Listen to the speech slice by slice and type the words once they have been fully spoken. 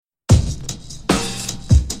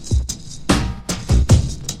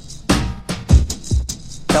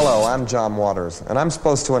Hello, I'm John Waters, and I'm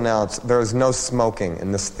supposed to announce there is no smoking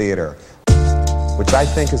in this theater, which I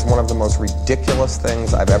think is one of the most ridiculous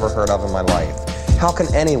things I've ever heard of in my life. How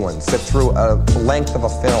can anyone sit through a length of a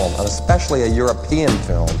film, and especially a European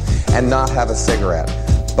film, and not have a cigarette?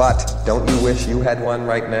 But don't you wish you had one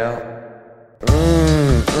right now?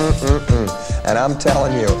 And I'm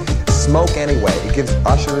telling you, smoke anyway. It gives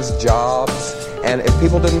ushers jobs, and if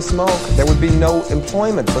people didn't smoke, there would be no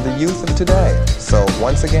employment for the youth of today. So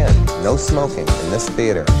once again, no smoking in this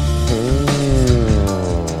theater.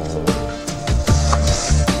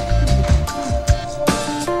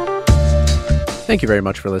 Thank you very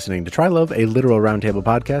much for listening to Trilove, a literal roundtable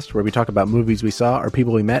podcast where we talk about movies we saw or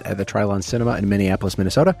people we met at the Trilon Cinema in Minneapolis,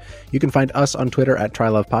 Minnesota. You can find us on Twitter at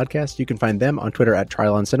Trilove Podcast. You can find them on Twitter at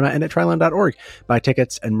Trilon Cinema and at Trilon.org. Buy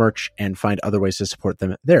tickets and merch and find other ways to support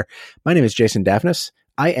them there. My name is Jason Daphnis.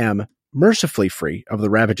 I am mercifully free of the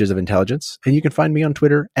ravages of intelligence, and you can find me on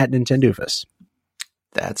Twitter at Nintendoofus.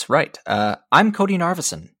 That's right. I'm Cody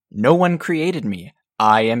Narveson. No one created me.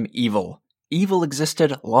 I am evil. Evil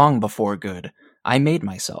existed long before good. I made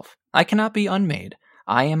myself. I cannot be unmade.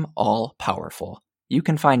 I am all powerful. You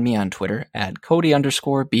can find me on Twitter at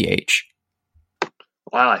Cody_BH.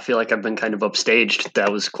 Wow, I feel like I've been kind of upstaged.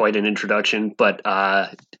 That was quite an introduction, but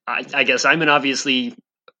I guess I'm an obviously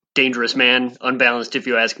dangerous man, unbalanced if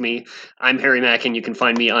you ask me. I'm Harry Mack, and you can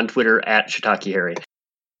find me on Twitter at Shiitake Harry.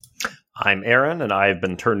 I'm Aaron, and I've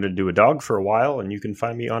been turned into a dog for a while, and you can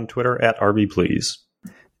find me on Twitter at RBPlease.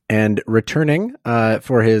 And returning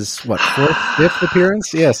for his, fifth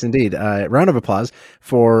appearance? Yes, indeed. Round of applause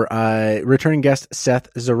for returning guest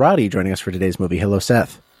Seth Zarate joining us for today's movie. Hello,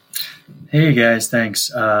 Seth. Hey, guys.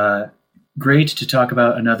 Thanks. Great to talk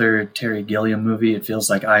about another Terry Gilliam movie. It feels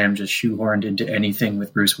like I am just shoehorned into anything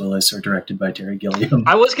with Bruce Willis or directed by Terry Gilliam.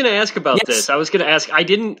 I was going to ask about this. I was going to ask, I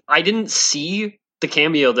didn't see the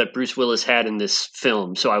cameo that Bruce Willis had in this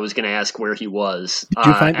film, so I was going to ask where he was. Did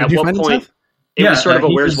you find him? It was sort of a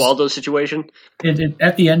Where's Waldo situation.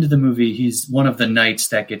 At the end of the movie, he's one of the knights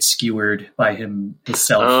that gets skewered by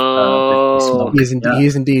himself. He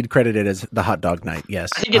is indeed credited as the hot dog knight, yes.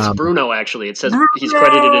 I think it's Bruno, actually. It says he's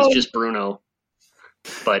credited as just Bruno.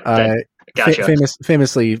 But gotcha.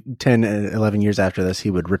 Famously, 10, 11 years after this, he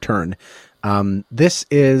would return. This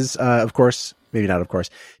is, of course, maybe not of course,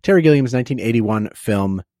 Terry Gilliam's 1981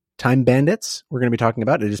 film, Time Bandits. We're going to be talking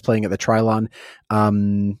about. It is playing at the Trilon.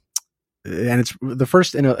 And it's the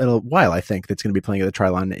first in a while, I think, that's going to be playing at the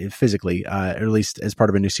Trilon physically, or at least as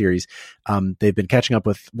part of a new series. They've been catching up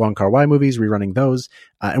with Wong Kar-wai movies, rerunning those,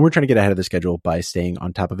 and we're trying to get ahead of the schedule by staying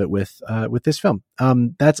on top of it with this film.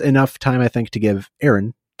 That's enough time, I think, to give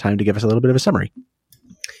Aaron time to give us a little bit of a summary.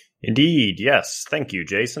 Indeed, yes. Thank you,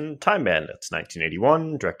 Jason. Time Bandits,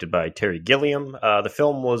 1981, directed by Terry Gilliam. The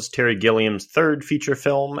film was Terry Gilliam's third feature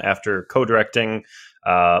film after co-directing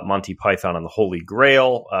Monty Python and the Holy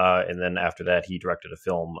Grail, and then after that he directed a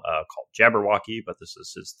film called Jabberwocky, but this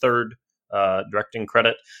is his third directing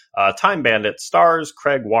credit. Time Bandit stars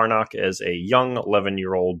Craig Warnock as a young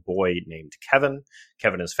 11-year-old boy named Kevin.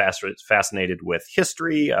 Kevin is fascinated with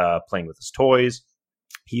history, playing with his toys.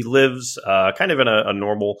 He lives kind of in a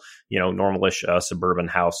normal, normalish suburban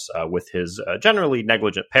house with his generally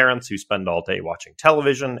negligent parents who spend all day watching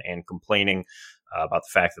television and complaining about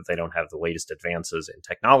the fact that they don't have the latest advances in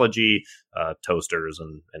technology, toasters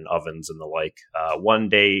and ovens and the like.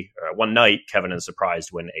 One night, Kevin is surprised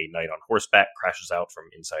when a knight on horseback crashes out from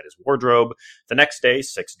inside his wardrobe. The next day,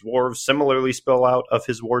 6 dwarves similarly spill out of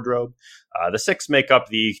his wardrobe. The 6 make up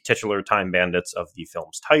the titular Time Bandits of the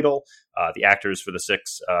film's title. The actors for the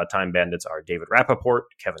 6 Time Bandits are David Rappaport,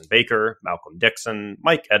 Kevin Baker, Malcolm Dixon,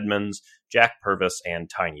 Mike Edmonds, Jack Purvis, and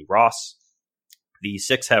Tiny Ross. The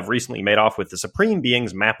 6 have recently made off with the Supreme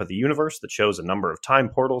Being's map of the universe that shows a number of time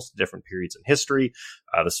portals to different periods in history.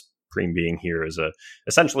 The Supreme Being here is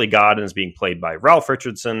essentially God and is being played by Ralph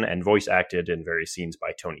Richardson and voice acted in various scenes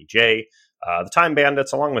by Tony Jay. The Time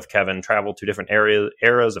Bandits, along with Kevin, travel to different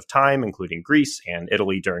eras of time, including Greece and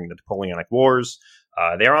Italy during the Napoleonic Wars.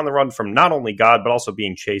 They are on the run from not only God, but also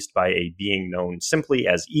being chased by a being known simply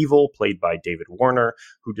as Evil, played by David Warner,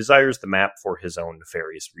 who desires the map for his own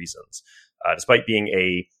nefarious reasons. Despite being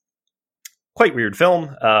a quite weird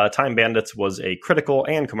film, Time Bandits was a critical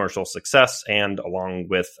and commercial success, and along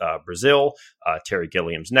with Brazil, Terry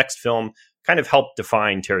Gilliam's next film, kind of helped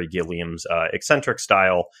define Terry Gilliam's eccentric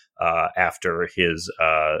style after his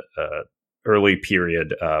early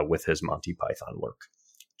period with his Monty Python work.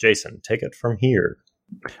 Jason, take it from here.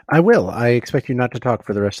 I will. I expect you not to talk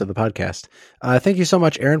for the rest of the podcast. Thank you so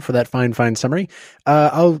much, Aaron, for that fine summary.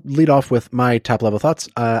 I'll lead off with my top level thoughts.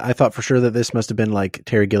 I thought for sure that this must have been like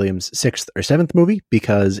Terry Gilliam's 6th or 7th movie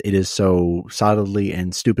because it is so solidly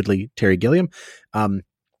and stupidly Terry Gilliam.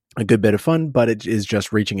 A good bit of fun, but it is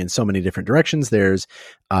just reaching in so many different directions. There's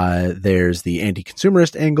the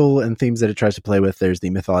anti-consumerist angle and themes that it tries to play with. There's the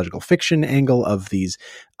mythological fiction angle of these,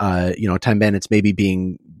 time bandits maybe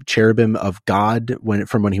being cherubim of God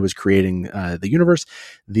from when he was creating the universe.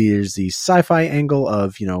 There's the sci-fi angle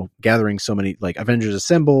of, gathering so many like Avengers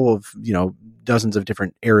Assemble of, dozens of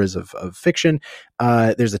different eras of fiction.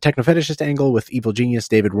 There's the techno-fetishist angle with evil genius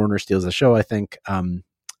David Warner steals the show, I think.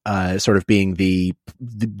 Sort of being the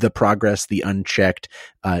progress, the unchecked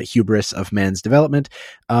hubris of man's development.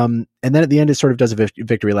 And then at the end, it sort of does a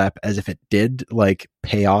victory lap as if it did like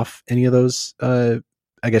pay off any of those,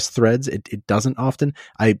 threads. It doesn't often.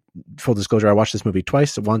 Full disclosure, I watched this movie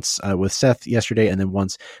twice, once with Seth yesterday, and then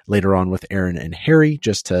once later on with Aaron and Harry,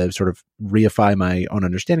 just to sort of reify my own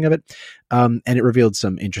understanding of it. And it revealed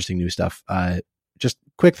some interesting new stuff. Just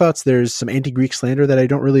quick thoughts. There's some anti-Greek slander that I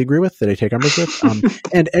don't really agree with, that I take umbrage with.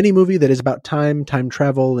 And any movie that is about time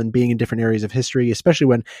travel, and being in different areas of history, especially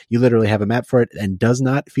when you literally have a map for it and does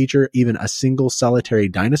not feature even a single solitary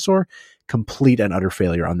dinosaur, complete and utter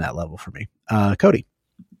failure on that level for me. Cody.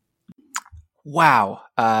 Wow.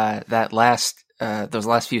 Those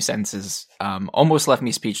last few sentences almost left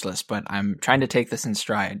me speechless, but I'm trying to take this in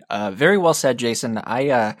stride. Very well said, Jason.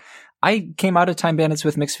 I came out of Time Bandits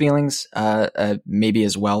with mixed feelings, maybe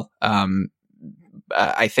as well.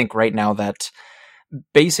 I think right now that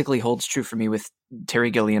basically holds true for me with Terry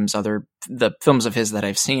Gilliam's the films of his that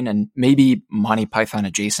I've seen, and maybe Monty Python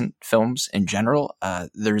adjacent films in general.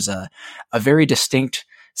 There's a very distinct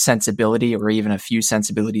sensibility, or even a few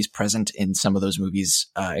sensibilities present in some of those movies,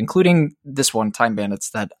 including this one, Time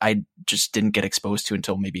Bandits, that I just didn't get exposed to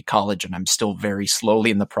until maybe college, and I'm still very slowly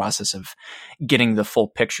in the process of getting the full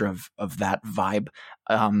picture of that vibe.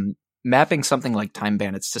 Mapping something like Time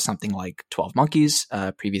Bandits to something like 12 Monkeys,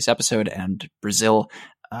 previous episode, and Brazil,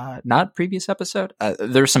 not previous episode,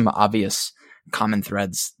 there's some obvious common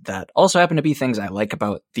threads that also happen to be things I like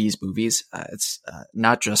about these movies. It's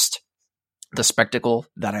not just the spectacle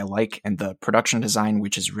that I like and the production design,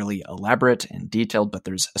 which is really elaborate and detailed, but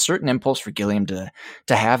there's a certain impulse for Gilliam to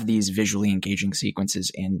have these visually engaging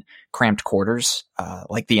sequences in cramped quarters.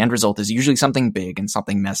 Like the end result is usually something big and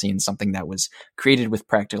something messy and something that was created with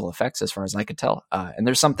practical effects, as far as I could tell. And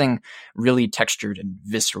there's something really textured and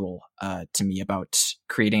visceral to me about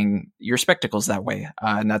creating your spectacles that way.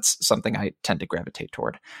 And that's something I tend to gravitate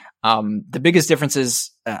toward. The biggest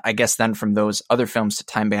differences, I guess, then from those other films to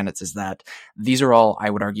Time Bandits is that these are all, I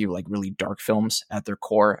would argue, like really dark films at their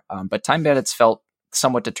core. But Time Bandits felt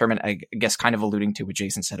somewhat determined, I guess, kind of alluding to what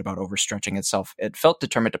Jason said about overstretching itself. It felt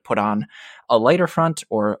determined to put on a lighter front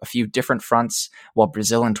or a few different fronts, while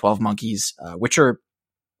Brazil and 12 Monkeys, which are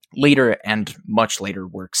later and much later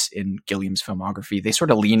works in Gilliam's filmography, they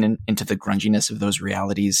sort of lean into the grunginess of those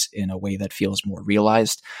realities in a way that feels more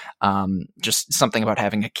realized. Just something about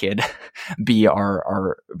having a kid be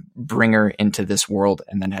our bringer into this world,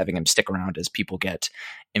 and then having him stick around as people get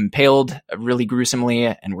impaled really gruesomely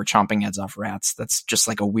and we're chomping heads off rats. That's just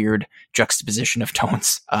like a weird juxtaposition of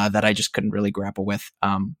tones that I just couldn't really grapple with.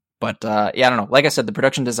 But I don't know. Like I said, the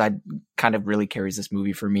production design kind of really carries this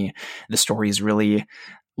movie for me. The story is really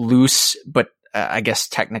loose, but I guess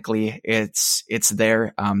technically it's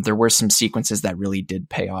there. There were some sequences that really did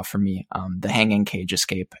pay off for me. The hanging cage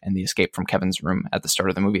escape and the escape from Kevin's room at the start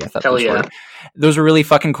of the movie. I thought those were really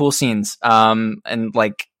fucking cool scenes. And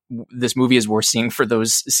like, this movie is worth seeing for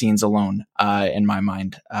those scenes alone, in my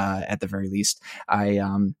mind, at the very least. I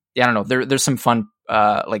don't know. There's some fun,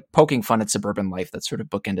 like poking fun at suburban life that sort of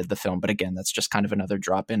bookended the film. But again, that's just kind of another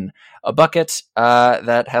drop in a bucket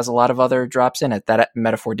that has a lot of other drops in it. That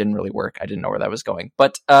metaphor didn't really work. I didn't know where that was going.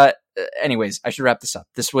 But anyways, I should wrap this up.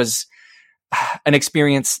 This was an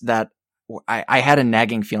experience that I had a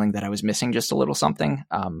nagging feeling that I was missing just a little something.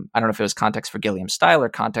 I don't know if it was context for Gilliam's style or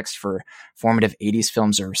context for formative 80s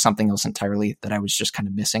films or something else entirely that I was just kind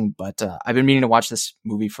of missing. But I've been meaning to watch this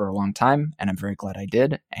movie for a long time, and I'm very glad I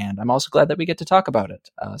did. And I'm also glad that we get to talk about it.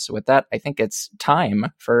 So with that, I think it's time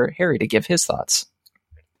for Harry to give his thoughts.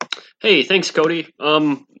 Hey, thanks, Cody.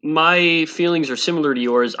 My feelings are similar to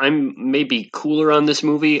yours. I'm maybe cooler on this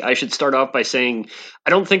movie. I should start off by saying I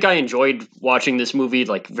don't think I enjoyed watching this movie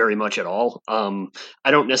like very much at all. I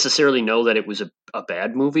don't necessarily know that it was a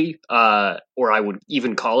bad movie, or I would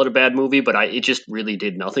even call it a bad movie, but it just really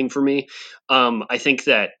did nothing for me. I think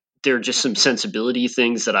that there are just some sensibility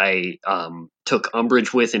things that I took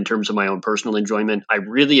umbrage with in terms of my own personal enjoyment. I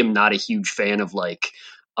really am not a huge fan of like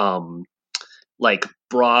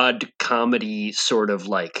broad comedy sort of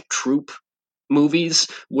like troupe movies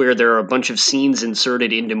where there are a bunch of scenes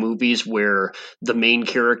inserted into movies where the main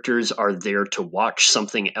characters are there to watch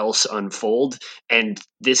something else unfold. And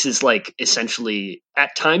this is like essentially,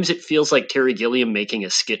 at times, it feels like Terry Gilliam making a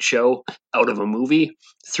skit show out of a movie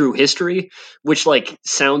through history, which like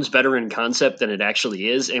sounds better in concept than it actually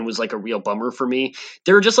is, and was like a real bummer for me.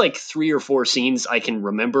 There are just like 3 or 4 scenes I can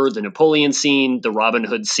remember: the Napoleon scene, the Robin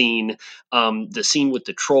Hood scene, the scene with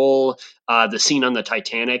the troll, the scene on the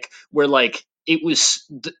Titanic, where like it was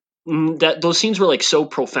that those scenes were like so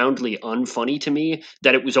profoundly unfunny to me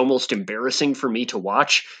that it was almost embarrassing for me to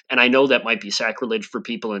watch. And I know that might be sacrilege for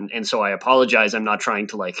people, and so I apologize. I'm not trying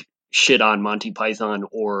to like shit on Monty Python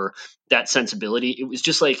or that sensibility. It was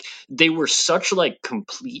just like they were such like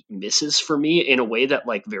complete misses for me in a way that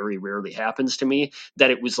like very rarely happens to me,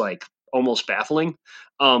 that it was like almost baffling.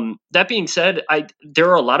 That being said,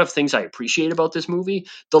 there are a lot of things I appreciate about this movie.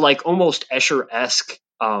 The like almost Escher-esque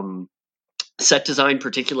set design,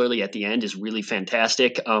 particularly at the end, is really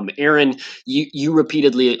fantastic. Aaron, you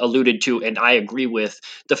repeatedly alluded to, and I agree with,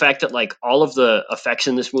 the fact that like all of the effects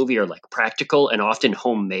in this movie are like practical and often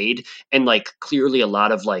homemade, and like clearly a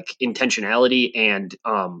lot of like intentionality and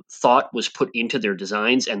thought was put into their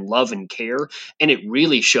designs, and love and care, and it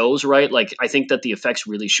really shows, right? Like I think that the effects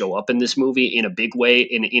really show up in this movie in a big way,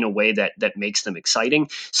 in a way that makes them exciting.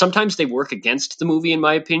 Sometimes they work against the movie, in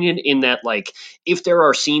my opinion, in that like if there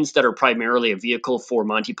are scenes that are primarily a vehicle for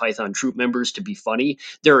Monty Python troupe members to be funny,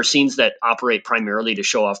 there are scenes that operate primarily to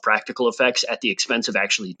show off practical effects at the expense of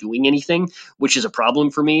actually doing anything, which is a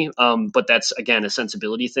problem for me. But that's, again, a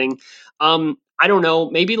sensibility thing. I don't know.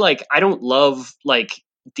 Maybe like I don't love like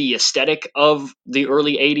the aesthetic of the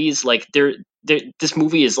early 80s. Like this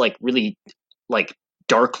movie is like really like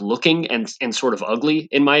dark looking and sort of ugly,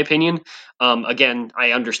 in my opinion. Again,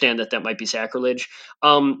 I understand that might be sacrilege.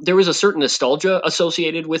 There was a certain nostalgia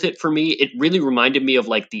associated with it for me. It really reminded me of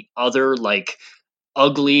like the other like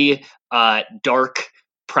ugly, dark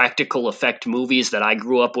practical effect movies that I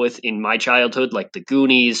grew up with in my childhood, like The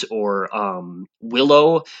Goonies or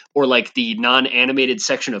Willow, or like the non-animated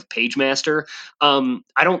section of Pagemaster.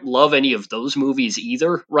 I don't love any of those movies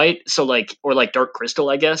either, right? So like, or like Dark Crystal,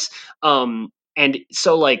 I guess. And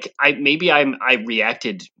so like I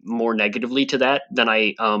reacted more negatively to that than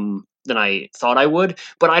I thought I would.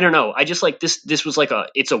 But I don't know. I just like this was like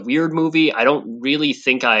it's a weird movie. I don't really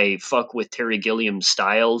think I fuck with Terry Gilliam's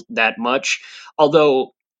style that much.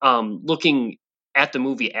 Although looking at the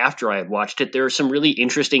movie after I had watched it, there are some really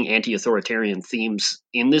interesting anti-authoritarian themes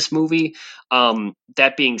in this movie.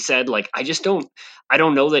 That being said, like I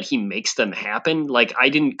don't know that he makes them happen. Like I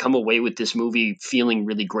didn't come away with this movie feeling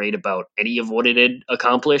really great about any of what it had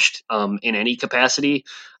accomplished in any capacity.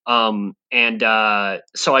 So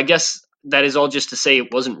I guess that is all just to say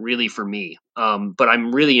it wasn't really for me. But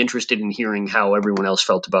I'm really interested in hearing how everyone else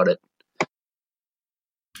felt about it.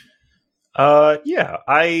 Yeah,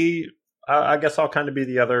 I guess I'll kind of be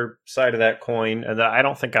the other side of that coin. And I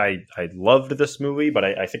don't think I loved this movie, but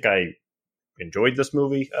I think I enjoyed this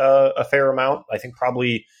movie a fair amount. I think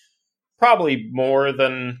probably more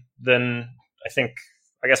than I think.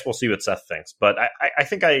 I guess we'll see what Seth thinks, but I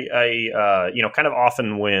think I kind of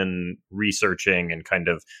often when researching and kind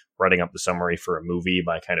of writing up the summary for a movie,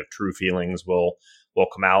 my kind of true feelings will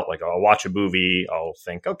come out. Like I'll watch a movie, I'll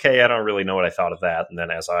think, okay, I don't really know what I thought of that, and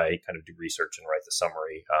then as I kind of do research and write the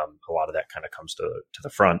summary, a lot of that kind of comes to the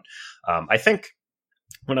front. I think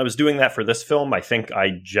when I was doing that for this film, I think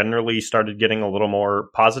I generally started getting a little more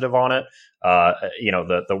positive on it.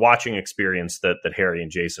 The watching experience that Harry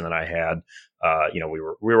and Jason and I had,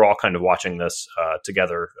 we were all kind of watching this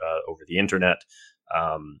together over the internet.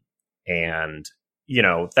 And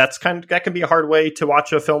that can be a hard way to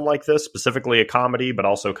watch a film like this, specifically a comedy, but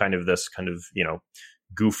also kind of this kind of,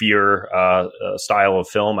 goofier style of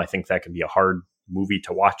film. I think that can be a hard movie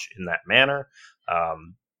to watch in that manner.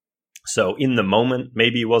 So in the moment,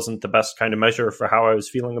 maybe wasn't the best kind of measure for how I was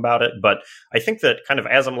feeling about it. But I think that kind of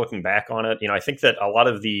as I'm looking back on it, I think that a lot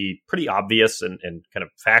of the pretty obvious and kind of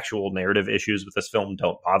factual narrative issues with this film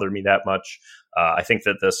don't bother me that much. I think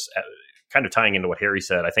that this, kind of tying into what Harry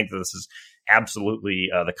said, I think that this is absolutely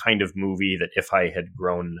the kind of movie that if I had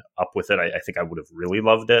grown up with it, I think I would have really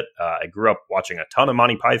loved it. I grew up watching a ton of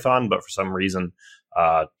Monty Python, but for some reason,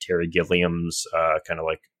 Terry Gilliam's kind of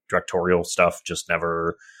like directorial stuff just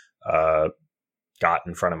never got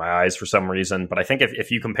in front of my eyes for some reason. But I think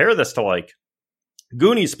if you compare this to like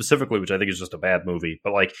Goonies specifically, which I think is just a bad movie,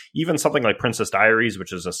 but like even something like Princess Diaries,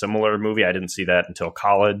 which is a similar movie, I didn't see that until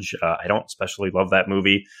college. I don't especially love that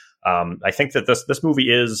movie. I think that this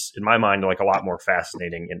movie is, in my mind, like a lot more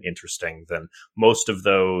fascinating and interesting than most of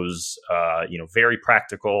those, very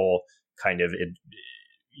practical kind of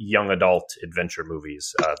young adult adventure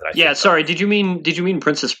movies that I. Yeah, sorry. Did you mean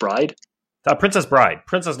Princess Bride? Princess Bride.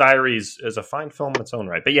 Princess Diaries is a fine film in its own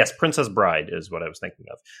right. But yes, Princess Bride is what I was thinking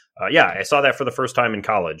of. I saw that for the first time in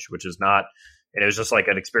college, which is not... And it was just like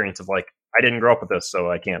an experience of like, I didn't grow up with this, so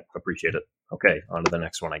I can't appreciate it. Okay, on to the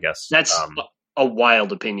next one, I guess. That's a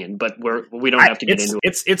wild opinion, but we don't have to get into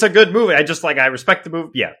it. It's a good movie. I respect the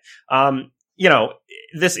movie. Yeah.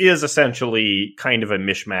 This is essentially kind of a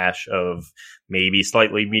mishmash of maybe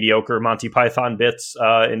slightly mediocre Monty Python bits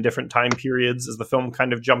in different time periods as the film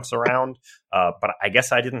kind of jumps around. But I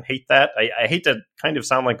guess I didn't hate that. I hate to kind of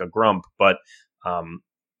sound like a grump, but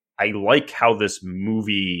I like how this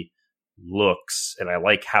movie looks and I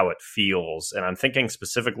like how it feels. And I'm thinking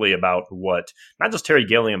specifically about what not just Terry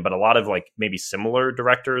Gilliam, but a lot of like maybe similar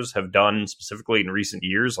directors have done specifically in recent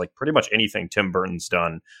years, like pretty much anything Tim Burton's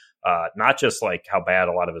done. Not just like how bad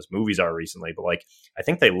a lot of his movies are recently, but like I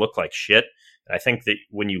think they look like shit. And I think that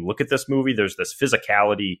when you look at this movie, there's this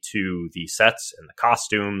physicality to the sets and the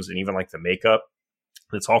costumes and even like the makeup.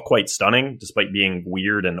 It's all quite stunning, despite being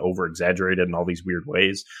weird and over-exaggerated in all these weird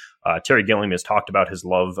ways. Terry Gilliam has talked about his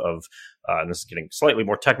love of, and this is getting slightly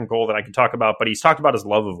more technical than I can talk about, but he's talked about his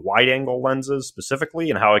love of wide-angle lenses specifically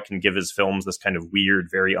and how it can give his films this kind of weird,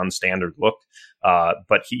 very unstandard look.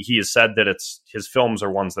 But he has said that his films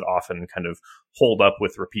are ones that often kind of hold up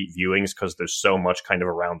with repeat viewings because there's so much kind of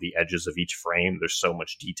around the edges of each frame. There's so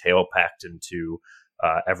much detail packed into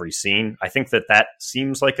every scene. I think that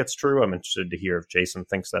seems like it's true. I'm interested to hear if Jason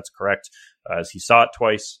thinks that's correct, as he saw it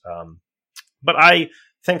twice. But I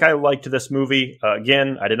think I liked this movie.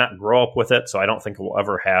 Again, I did not grow up with it, so I don't think it will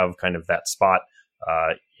ever have kind of that spot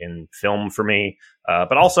in film for me.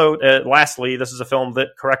 But also, lastly, this is a film that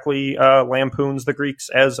correctly lampoons the Greeks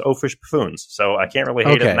as oafish buffoons, so I can't really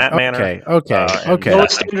hate it in that manner. Okay.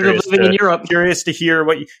 Lowest standard of living in Europe. Curious to hear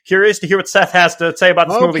what Seth has to say about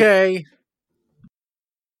this movie. Okay.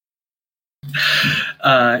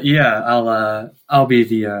 I'll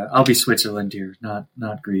be Switzerland here,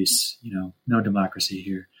 not Greece. No democracy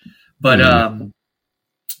here. But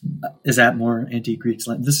is that more anti-Greek?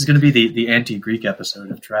 This is going to be the anti-Greek episode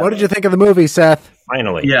of Try Love. What did you think of the movie, Seth?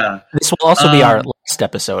 Finally, yeah. This will also be our last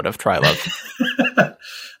episode of Try Love.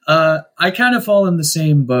 I kind of fall in the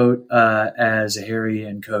same boat as Harry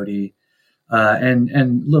and Cody, and a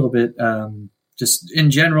little bit just in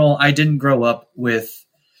general. I didn't grow up with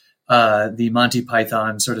the Monty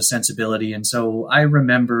Python sort of sensibility. And so I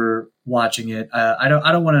remember watching it. I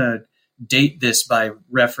don't want to date this by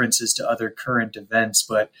references to other current events,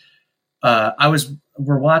 but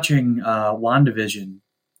we're watching WandaVision,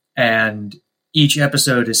 and each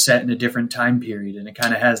episode is set in a different time period, and it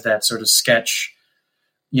kind of has that sort of sketch,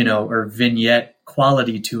 or vignette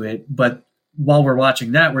quality to it. But while we're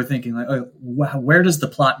watching that, we're thinking like, oh, where does the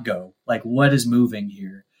plot go? Like, what is moving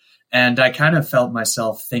here? And I kind of felt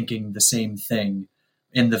myself thinking the same thing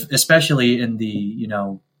especially in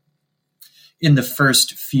the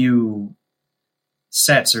first few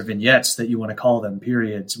sets or vignettes that you want to call them,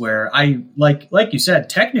 periods, where I, like you said,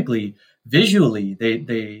 technically, visually,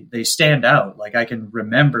 they stand out. Like I can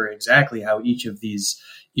remember exactly how each of these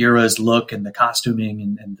eras look and the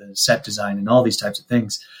costuming and the set design and all these types of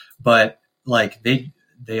things. But like they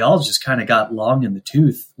all just kind of got long in the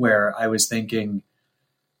tooth, where I was thinking,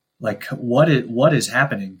 like, what is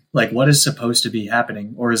happening? Like, what is supposed to be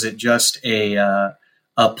happening? Or is it just a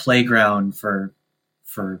playground for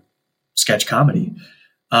sketch comedy?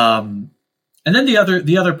 And then the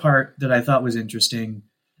other part that I thought was interesting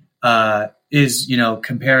is,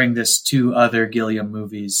 comparing this to other Gilliam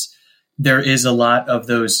movies. There is a lot of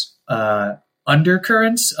those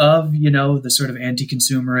undercurrents of, the sort of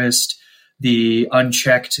anti-consumerist, the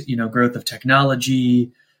unchecked, growth of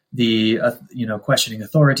technology, the questioning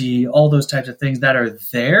authority, all those types of things that are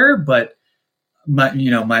there. But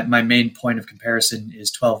my main point of comparison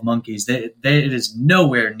is 12 Monkeys. It is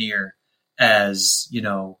nowhere near as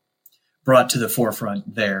brought to the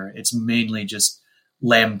forefront there. It's mainly just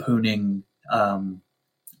lampooning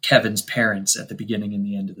Kevin's parents at the beginning and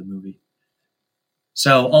the end of the movie.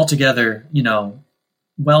 So altogether,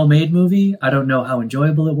 well-made movie. I don't know how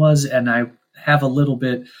enjoyable it was, and I have a little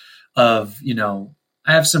bit of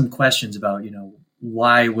I have some questions about,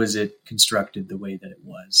 why was it constructed the way that it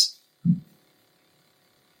was?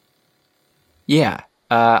 Yeah.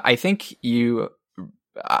 I think you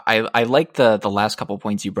I like the last couple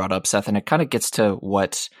points you brought up, Seth, and it kind of gets to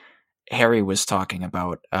what Harry was talking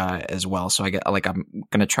about as well. So I'm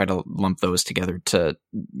going to try to lump those together to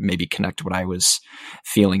maybe connect what I was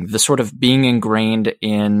feeling. The sort of being ingrained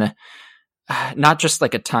in not just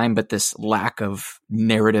like a time, but this lack of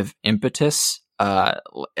narrative impetus.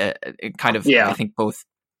 It kind of, I think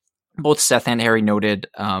both Seth and Harry noted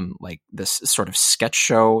like this sort of sketch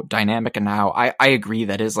show dynamic, and now I agree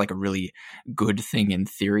that is like a really good thing in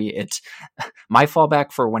theory. It's my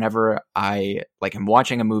fallback for whenever I like am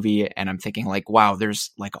watching a movie and I'm thinking like, wow,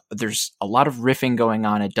 there's a lot of riffing going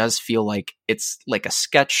on. It does feel like it's like a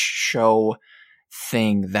sketch show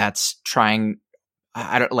thing that's trying.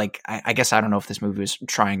 I guess I don't know if this movie was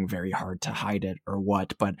trying very hard to hide it or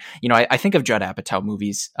what, but I think of Judd Apatow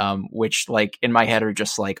movies, which like in my head are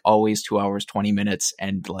just like always 2 hours, 20 minutes.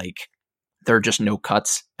 And like, there are just no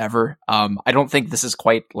cuts ever. I don't think this is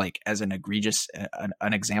quite like as an egregious,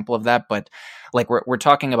 an example of that, but like we're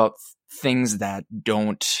talking about things that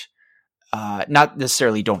don't, not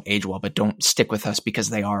necessarily don't age well, but don't stick with us because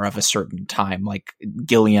they are of a certain time, like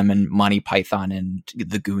Gilliam and Monty Python and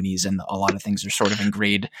the Goonies, and a lot of things are sort of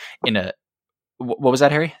ingrained in a. What was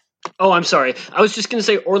that, Harry? Oh, I'm sorry. I was just going to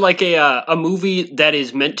say, or like a movie that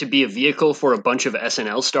is meant to be a vehicle for a bunch of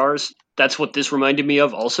SNL stars. That's what this reminded me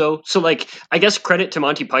of also. So like, I guess credit to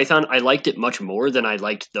Monty Python. I liked it much more than I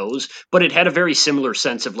liked those, but it had a very similar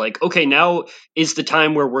sense of like, okay, now is the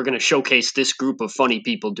time where we're going to showcase this group of funny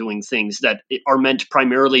people doing things that are meant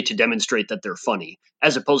primarily to demonstrate that they're funny,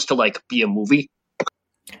 as opposed to like be a movie.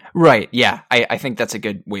 Right. Yeah. I think that's a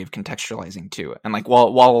good way of contextualizing too. And like, while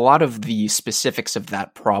a lot of the specifics of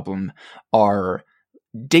that problem are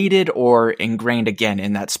dated or ingrained again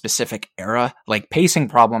in that specific era, like pacing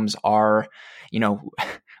problems are,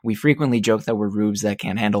 we frequently joke that we're rubes that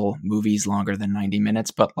can't handle movies longer than 90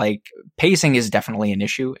 minutes, but like pacing is definitely an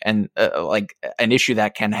issue, and like an issue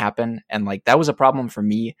that can happen. And like, that was a problem for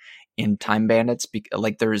me in Time Bandits.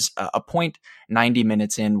 Like there's a point 90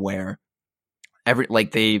 minutes in where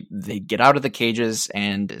they get out of the cages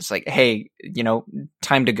and it's like, hey,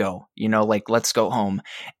 time to go, like, let's go home.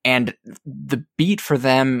 And the beat for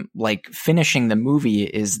them, like finishing the movie,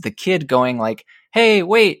 is the kid going like, hey,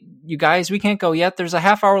 wait, you guys, we can't go yet. There's a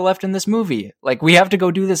half hour left in this movie. Like, we have to go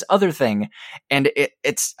do this other thing. And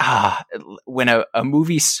it's when a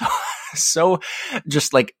movie so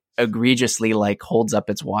just like egregiously like holds up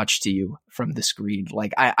its watch to you from the screen.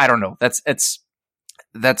 Like, I don't know.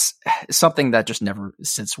 That's something that just never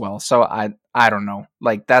sits well. So I don't know.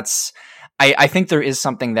 Like I think there is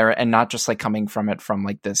something there, and not just like coming from it from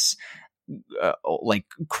like this like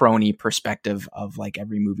crony perspective of like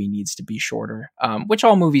every movie needs to be shorter, which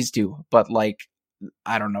all movies do. But like,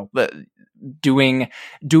 I don't know, but doing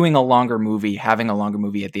a longer movie, having a longer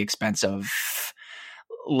movie at the expense of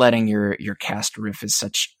letting your cast riff is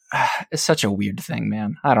such a weird thing,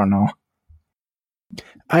 man. I don't know.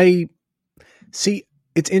 I see.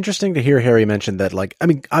 It's interesting to hear Harry mention that, like, I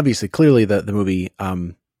mean, obviously, clearly the movie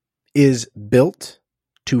is built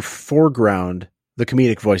to foreground the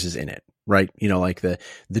comedic voices in it, right? Like the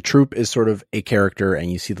troupe is sort of a character,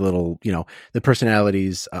 and you see the little, the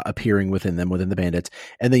personalities appearing within the bandits.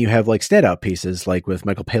 And then you have like standout pieces, like with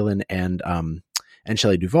Michael Palin and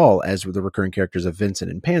Shelley Duvall as the recurring characters of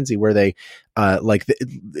Vincent and Pansy, where they like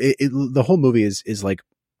the whole movie is like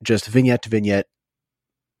just vignette to vignette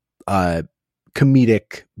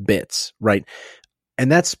comedic bits, right? And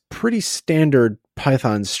that's pretty standard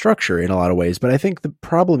Python structure in a lot of ways. But I think the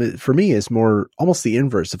problem for me is more almost the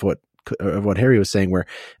inverse of what Harry was saying,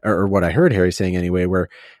 or what I heard Harry saying anyway, where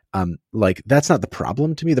like, that's not the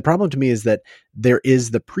problem to me. The problem to me is that there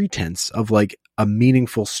is the pretense of like a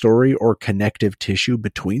meaningful story or connective tissue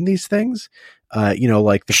between these things.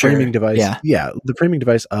 Like the framing device. Yeah. The framing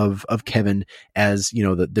device of Kevin as,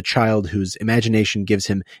 the child whose imagination gives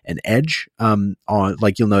him an edge, on,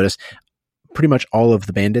 like, you'll notice pretty much all of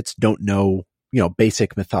the bandits don't know,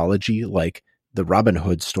 basic mythology, like the Robin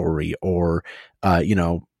Hood story or,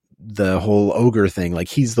 the whole ogre thing. Like,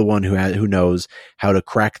 he's the one who knows how to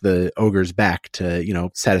crack the ogre's back to,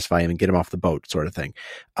 satisfy him and get him off the boat, sort of thing.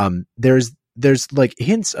 There's like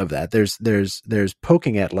hints of that. There's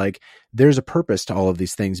poking at like, there's a purpose to all of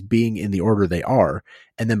these things being in the order they are.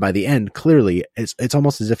 And then by the end, clearly it's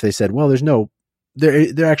almost as if they said, well,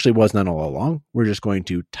 there actually was none all along. We're just going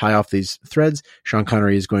to tie off these threads. Sean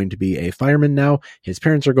Connery is going to be a fireman now. His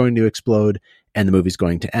parents are going to explode, and the movie's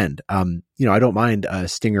going to end. I don't mind a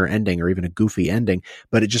stinger ending or even a goofy ending,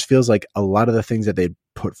 but it just feels like a lot of the things that they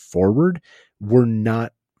put forward were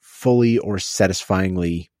not fully or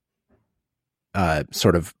satisfyingly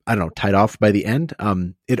sort of, I don't know, tied off by the end.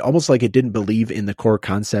 It almost like it didn't believe in the core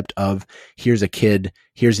concept of here's a kid,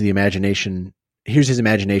 here's his imagination,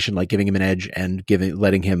 like giving him an edge and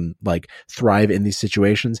letting him like thrive in these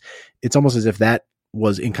situations. It's almost as if that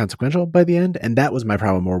was inconsequential by the end. And that was my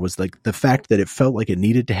problem more, was like the fact that it felt like it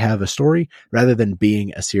needed to have a story rather than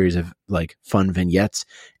being a series of like fun vignettes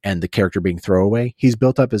and the character being throwaway. He's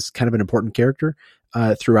built up as kind of an important character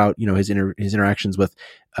throughout, his interactions with,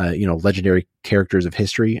 legendary characters of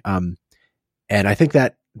history. And I think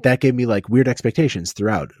that gave me like weird expectations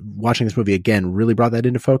throughout. Watching this movie again really brought that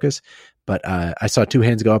into focus, but I saw two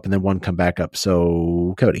hands go up and then one come back up.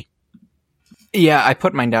 So Cody. Yeah, I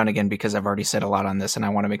put mine down again because I've already said a lot on this and I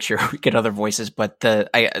want to make sure we get other voices. But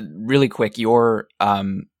really quick,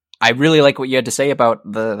 I really like what you had to say about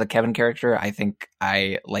the Kevin character. I think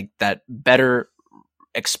I like that better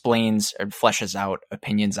explains or fleshes out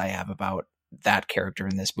opinions I have about that character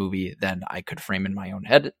in this movie than I could frame in my own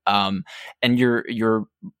head. And you're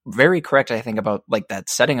very correct, I think, about like that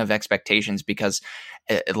setting of expectations, because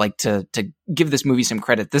like to give this movie some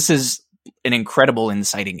credit, this is an incredible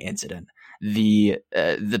inciting incident. And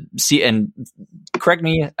correct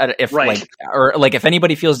me if right. if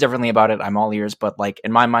anybody feels differently about it, I'm all ears. But like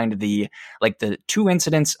in my mind, the two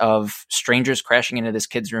incidents of strangers crashing into this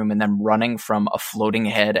kid's room and then running from a floating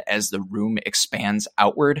head as the room expands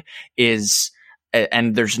outward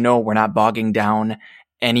and we're not bogging down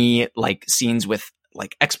any like scenes with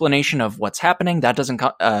like explanation of what's happening. That doesn't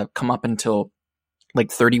come up until like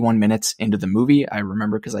 31 minutes into the movie. I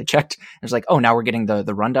remember because I checked. It's like, oh, now we're getting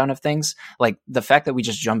the rundown of things. Like the fact that we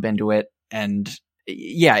just jump into it, and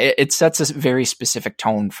yeah, it sets a very specific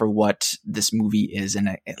tone for what this movie is,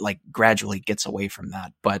 and it like gradually gets away from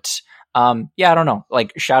that. But yeah, I don't know.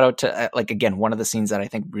 Like shout out to like again, one of the scenes that I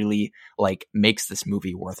think really like makes this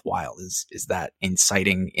movie worthwhile is that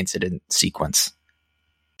inciting incident sequence.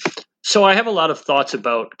 So I have a lot of thoughts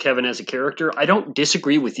about Kevin as a character. I don't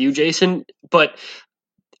disagree with you, Jason, but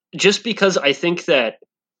just because I think that,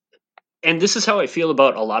 and this is how I feel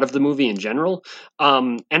about a lot of the movie in general,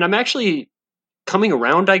 and I'm actually coming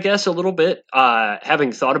around, I guess, a little bit,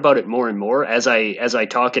 having thought about it more and more as I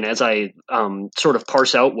talk and as I sort of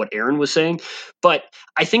parse out what Aaron was saying. But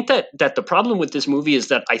I think that the problem with this movie is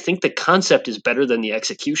that I think the concept is better than the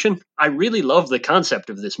execution. I really love the concept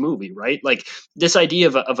of this movie, right? Like this idea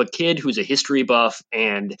of a kid who's a history buff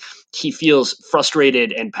and he feels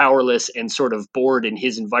frustrated and powerless and sort of bored in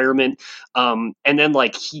his environment. And then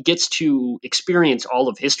like he gets to experience all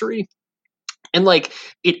of history. And like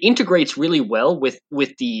it integrates really well with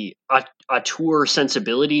the auteur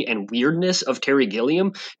sensibility and weirdness of Terry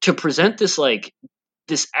Gilliam to present this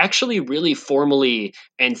actually really formally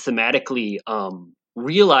and thematically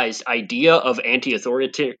realized idea of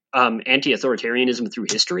anti-authoritarianism through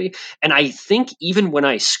history. And I think even when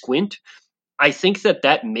I squint, I think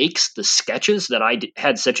that makes the sketches that I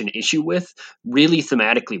had such an issue with really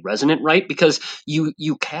thematically resonant, right? Because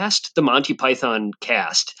you cast the Monty Python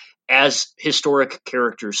cast as historic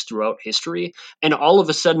characters throughout history, and all of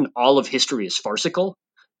a sudden all of history is farcical.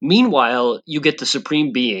 Meanwhile, you get the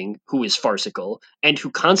Supreme Being who is farcical and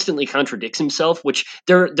who constantly contradicts himself, which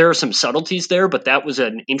there are some subtleties there, but that was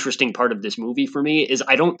an interesting part of this movie for me. Is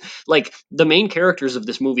I don't like the main characters of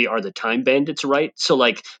this movie are the time bandits, right? So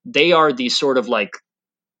like they are these sort of like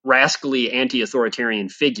rascally anti-authoritarian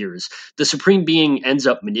figures. The Supreme Being ends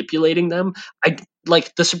up manipulating them.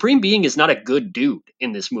 The Supreme Being is not a good dude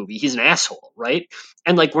in this movie. He's an asshole, right?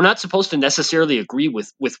 And like we're not supposed to necessarily agree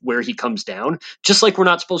with where he comes down, just like we're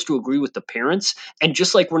not supposed to agree with the parents, and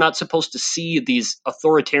just like we're not supposed to see these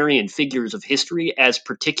authoritarian figures of history as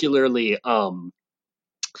particularly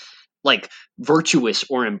like virtuous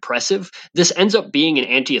or impressive. This ends up being an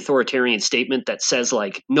anti-authoritarian statement that says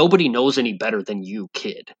like nobody knows any better than you,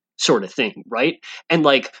 kid, sort of thing, right? And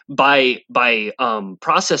like by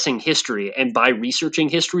processing history and by researching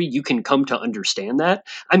history, you can come to understand that.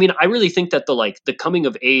 I mean, I really think that the coming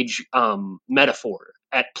of age metaphor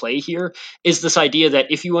at play here is this idea that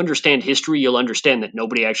if you understand history, you'll understand that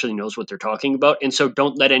nobody actually knows what they're talking about, and so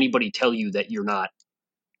don't let anybody tell you that you're not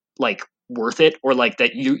like worth it, or like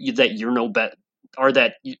that you're no better, or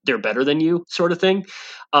that they're better than you, sort of thing.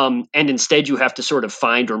 And instead you have to sort of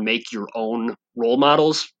find or make your own role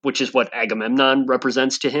models, which is what Agamemnon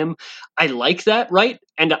represents to him. I like that, right?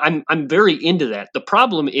 And I'm very into that. The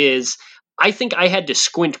problem is I think I had to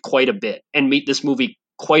squint quite a bit and meet this movie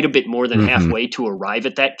quite a bit more than halfway to arrive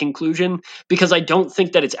at that conclusion, because I don't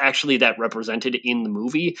think that it's actually that represented in the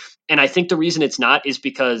movie. And I think the reason it's not is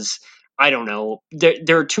because I don't know.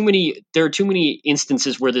 There are too many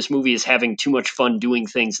instances where this movie is having too much fun doing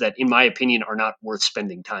things that, in my opinion, are not worth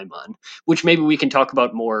spending time on, which maybe we can talk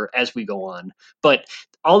about more as we go on. But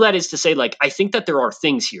all that is to say, like, I think that there are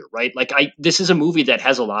things here, right? Like, this is a movie that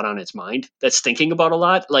has a lot on its mind, that's thinking about a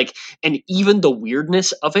lot, like, and even the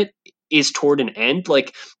weirdness of it is toward an end.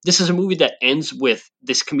 Like, this is a movie that ends with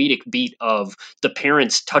this comedic beat of the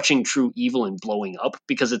parents touching true evil and blowing up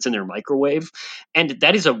because it's in their microwave. And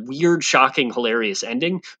that is a weird, shocking, hilarious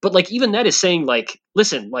ending. But like, even that is saying, like,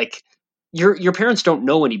 listen, like, your parents don't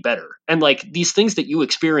know any better. And like, these things that you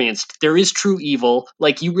experienced, there is true evil.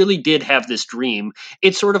 Like, you really did have this dream.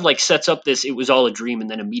 It sort of like sets up this, it was all a dream, and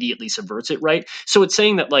then immediately subverts it, right? So it's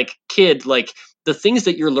saying that, like, kid, like, the things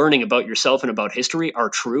that you're learning about yourself and about history are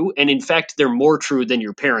true. And in fact, they're more true than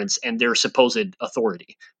your parents and their supposed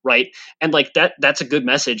authority, right? And like, that's a good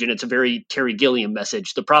message, and it's a very Terry Gilliam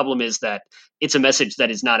message. The problem is that it's a message that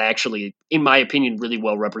is not actually, in my opinion, really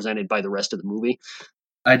well represented by the rest of the movie.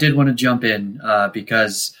 I did want to jump in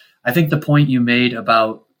because I think the point you made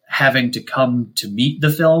about having to come to meet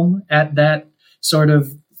the film at that sort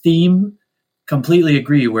of theme, completely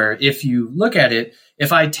agree. Where if you look at it,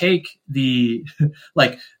 if I take the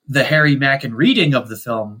like the Harry Macken reading of the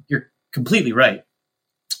film, you're completely right.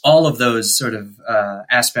 All of those sort of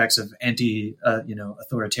aspects of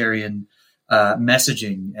authoritarian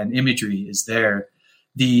messaging and imagery is there.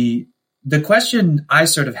 The question I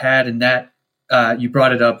sort of had, in that you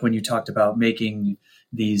brought it up when you talked about making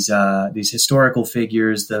these historical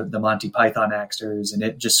figures, the Monty Python actors, and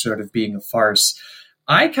it just sort of being a farce.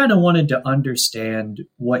 I kind of wanted to understand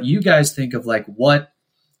what you guys think of, like, what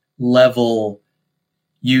level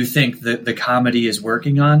you think that the comedy is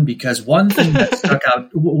working on, because one thing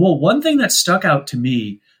that stuck out to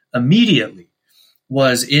me immediately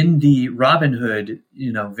was in the Robin Hood,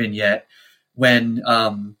 vignette when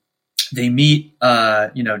they meet,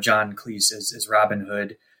 John Cleese as Robin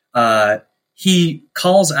Hood. He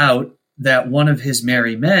calls out that one of his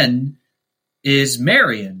merry men is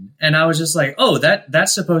Marion. And I was just like, oh,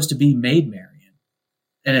 that's supposed to be Maid Marian.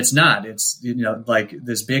 And it's not. It's, like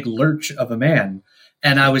this big lurch of a man.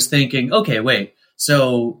 And I was thinking, okay, wait,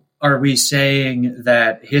 so are we saying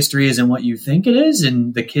that history isn't what you think it is,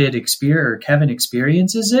 and the Kevin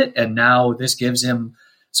experiences it, and now this gives him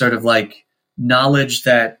sort of like knowledge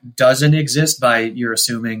that doesn't exist by, you're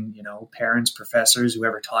assuming, parents, professors,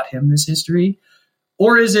 whoever taught him this history?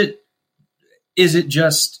 Or is it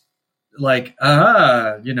just like,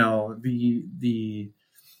 the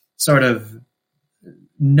sort of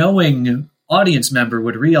knowing audience member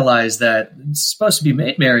would realize that it's supposed to be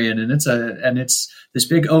Maid Marian, and it's this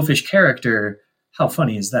big oafish character. How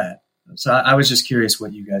funny is that? So I was just curious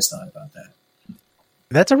what you guys thought about that.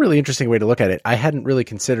 That's a really interesting way to look at it. I hadn't really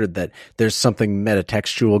considered that there's something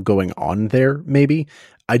metatextual going on there, maybe.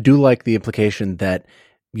 I do like the implication that,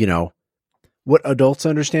 what adults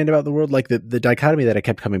understand about the world, like the dichotomy that I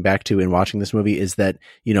kept coming back to in watching this movie is that,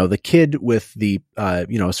 the kid with the,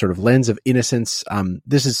 sort of lens of innocence.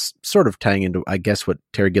 This is sort of tying into, I guess, what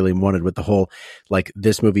Terry Gilliam wanted with the whole, like,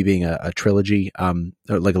 this movie being a trilogy, or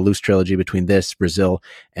like a loose trilogy between this, Brazil,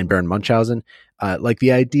 and Baron Munchausen. Like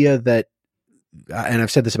the idea that, and I've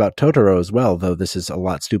said this about Totoro as well, though this is a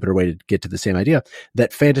lot stupider way to get to the same idea,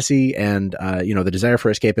 that fantasy and, the desire for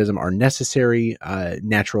escapism are necessary,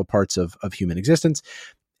 natural parts of human existence.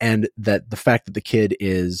 And that the fact that the kid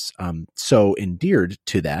is so endeared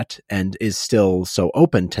to that and is still so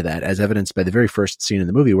open to that, as evidenced by the very first scene in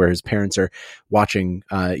the movie where his parents are watching,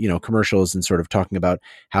 commercials and sort of talking about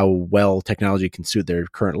how well technology can suit their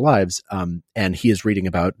current lives. And he is reading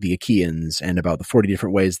about the Achaeans and about the 40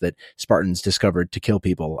 different ways that Spartans discovered to kill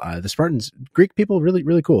people. The Spartans, Greek people, really,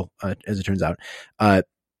 really cool, as it turns out.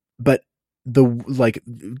 But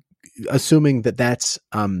assuming that that's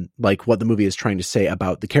like what the movie is trying to say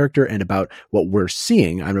about the character and about what we're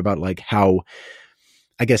seeing, I'm about like how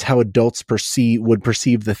adults would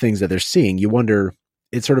perceive the things that they're seeing. You wonder,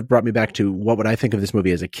 it sort of brought me back to what would I think of this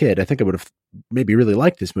movie as a kid. I think I would have maybe really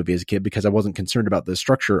liked this movie as a kid because I wasn't concerned about the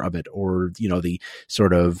structure of it or, the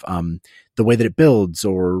sort of the way that it builds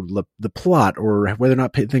or the plot or whether or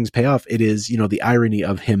not things pay off. It is, the irony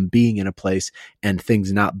of him being in a place and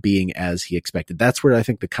things not being as he expected. That's where I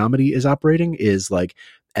think the comedy is operating, is like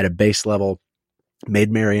at a base level.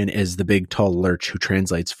 Maid Marian is the big tall lurch who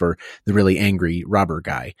translates for the really angry robber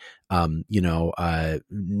guy.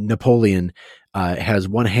 Napoleon has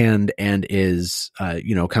one hand and is,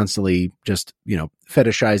 constantly just,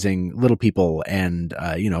 fetishizing little people and,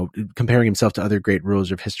 comparing himself to other great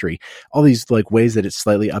rulers of history. All these like ways that it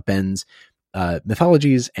slightly upends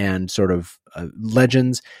mythologies and sort of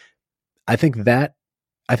legends. I think that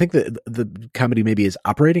I think that the comedy maybe is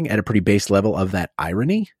operating at a pretty base level of that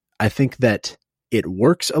irony. I think that it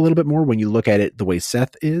works a little bit more when you look at it the way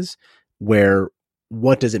Seth is, where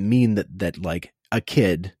what does it mean that like a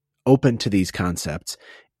kid open to these concepts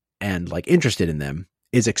and like interested in them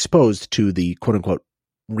is exposed to the quote unquote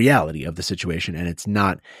reality of the situation. And it's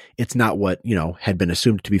not what, you know, had been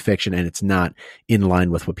assumed to be fiction, and it's not in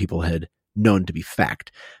line with what people had known to be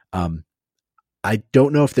fact. I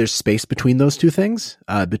don't know if there's space between those two things,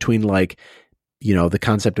 between like, you know, the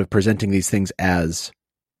concept of presenting these things as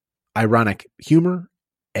ironic humor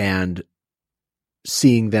and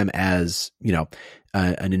seeing them as, you know,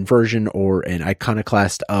 an inversion or an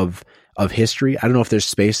iconoclast of history. I don't know if there's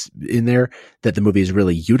space in there that the movie is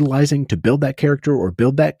really utilizing to build that character or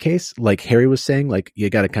build that case. Like Harry was saying, like you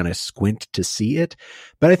got to kind of squint to see it.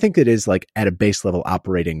 But I think it is like at a base level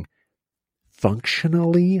operating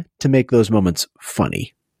functionally to make those moments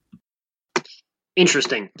funny.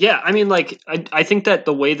 Interesting. Yeah, I mean, like, I think that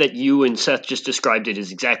the way that you and Seth just described it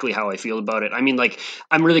is exactly how I feel about it. I mean, like,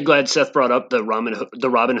 I'm really glad Seth brought up the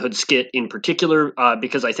Robin Hood skit in particular,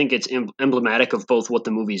 because I think it's emblematic of both what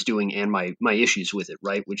the movie's doing and my issues with it,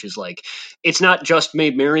 right? Which is, like, it's not just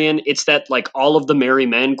Maid Marian, it's that, like, all of the merry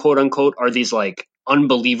men, quote unquote, are these, like,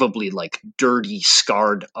 unbelievably, like, dirty,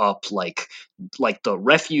 scarred up, like the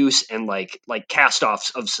refuse and like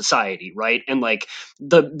cast-offs of society, right? And like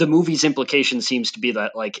the movie's implication seems to be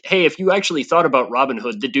that like, hey, if you actually thought about Robin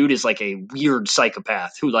Hood, the dude is like a weird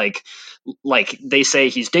psychopath who like they say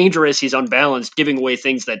he's dangerous, he's unbalanced, giving away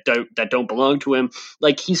things that don't belong to him.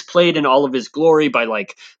 Like he's played in all of his glory by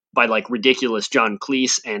ridiculous John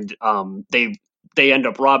Cleese, and they end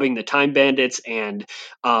up robbing the Time Bandits, and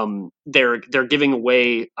they're giving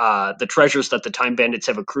away the treasures that the Time Bandits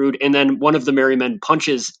have accrued. And then one of the merry men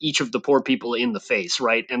punches each of the poor people in the face,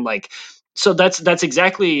 right? And like, so that's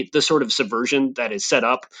exactly the sort of subversion that is set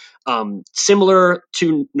up. Similar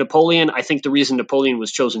to Napoleon, I think the reason Napoleon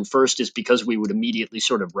was chosen first is because we would immediately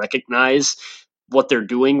sort of recognize what they're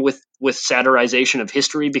doing with satirization of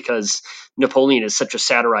history, because Napoleon is such a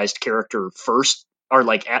satirized character first, or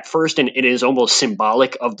like at first, and it is almost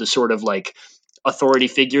symbolic of the sort of like authority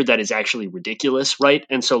figure that is actually ridiculous, right?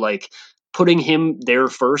 And so like putting him there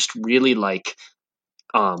first really like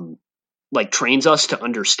trains us to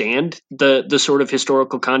understand the sort of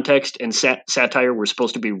historical context and satire we're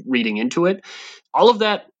supposed to be reading into it. All of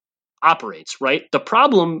that operates, right? The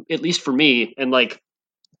problem, at least for me, and like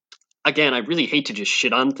again, I really hate to just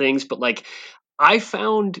shit on things, but like I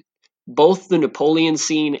found both the Napoleon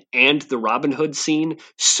scene and the Robin Hood scene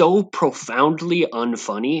so profoundly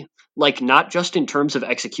unfunny, like not just in terms of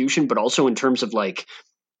execution, but also in terms of like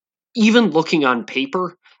even looking on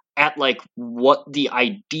paper at like what the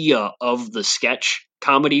idea of the sketch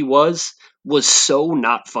comedy was so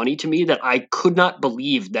not funny to me that I could not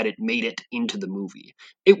believe that it made it into the movie.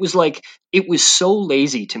 It was so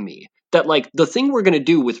lazy to me that like the thing we're going to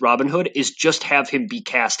do with Robin Hood is just have him be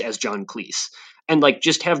cast as John Cleese. And like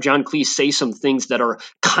just have John Cleese say some things that are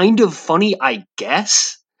kind of funny, I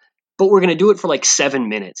guess, but we're going to do it for like 7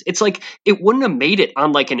 minutes. It's like it wouldn't have made it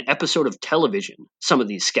on like an episode of television, some of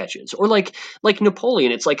these sketches. Or like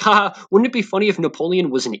Napoleon, it's like, haha, wouldn't it be funny if Napoleon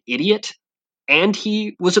was an idiot and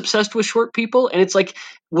he was obsessed with short people? And it's like,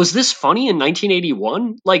 was this funny in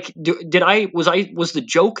 1981? Like, was the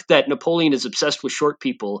joke that Napoleon is obsessed with short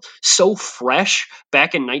people so fresh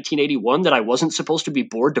back in 1981 that I wasn't supposed to be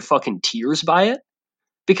bored to fucking tears by it?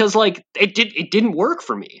 Because like it didn't work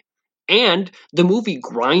for me. And the movie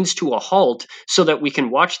grinds to a halt so that we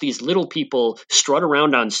can watch these little people strut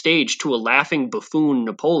around on stage to a laughing buffoon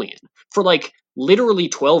Napoleon for like literally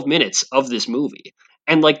 12 minutes of this movie.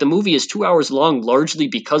 And like the movie is 2 hours long largely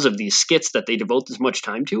because of these skits that they devote this much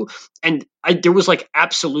time to. And there was like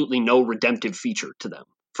absolutely no redemptive feature to them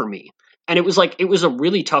for me. And it was a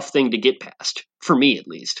really tough thing to get past, for me at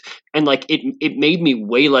least. And like it made me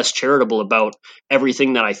way less charitable about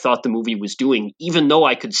everything that I thought the movie was doing, even though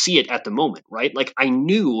I could see it at the moment, right? Like I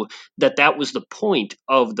knew that was the point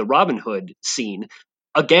of the Robin Hood scene.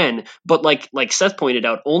 Again, but like Seth pointed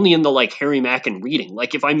out, only in the like Harry Mackin reading.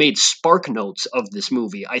 Like if I made spark notes of this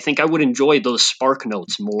movie, I think I would enjoy those spark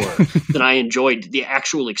notes more than I enjoyed the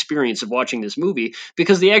actual experience of watching this movie,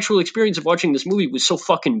 because the actual experience of watching this movie was so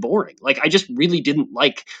fucking boring. Like I just really didn't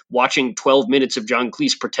like watching 12 minutes of John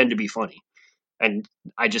Cleese pretend to be funny. And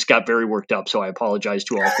I just got very worked up, so I apologize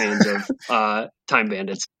to all fans of Time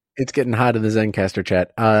Bandits. It's getting hot in the Zencaster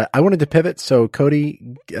chat. I wanted to pivot, so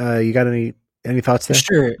Cody, you got any thoughts there?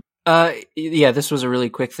 Sure. Yeah, this was a really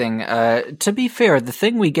quick thing. To be fair, the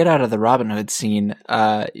thing we get out of the Robin Hood scene,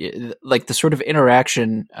 like the sort of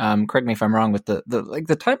interaction, correct me if I'm wrong, with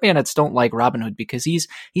the Time Bandits don't like Robin Hood because he's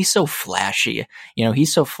so flashy.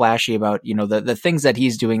 He's so flashy about, the things that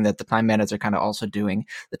he's doing that the Time Bandits are kind of also doing.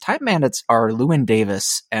 The Time Bandits are Llewyn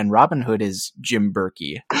Davis and Robin Hood is Jim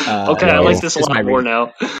Berkey. Okay, I like this a lot more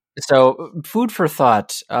now. So, food for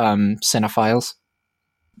thought, cinephiles.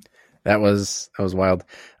 That was wild.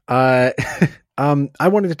 I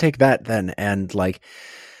wanted to take that then and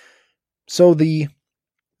so the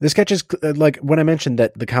sketches, like when I mentioned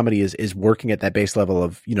that the comedy is working at that base level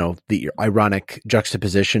of, the ironic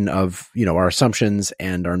juxtaposition of, our assumptions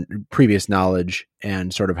and our previous knowledge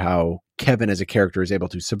and sort of how Kevin as a character is able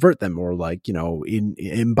to subvert them or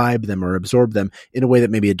imbibe them or absorb them in a way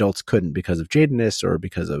that maybe adults couldn't because of jadedness or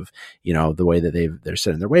because of, the way that they're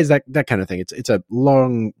set in their ways, that kind of thing. It's a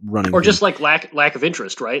long running, or just like lack of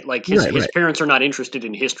interest, right? Like his parents are not interested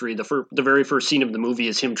in history. The very first scene of the movie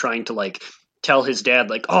is him trying to tell his dad,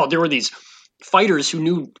 there were these fighters who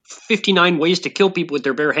knew 59 ways to kill people with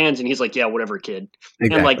their bare hands, and he's like, yeah, whatever, kid.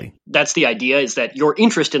 Exactly. And that's the idea, is that your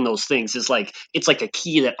interest in those things is it's like a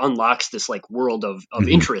key that unlocks this world of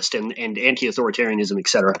interest and anti-authoritarianism,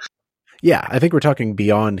 etc. Yeah, I think we're talking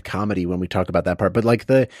beyond comedy when we talk about that part, but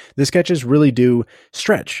the sketches really do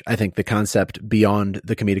stretch, I think, the concept beyond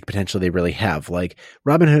the comedic potential they really have.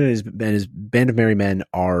 Robin Hood and his band of merry men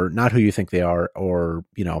are not who you think they are, or,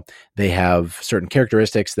 they have certain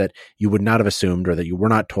characteristics that you would not have assumed or that you were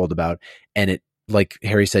not told about. And it, like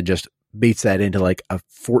Harry said, just beats that into a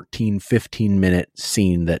 14, 15 minute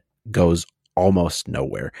scene that goes almost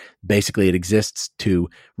nowhere. Basically, it exists to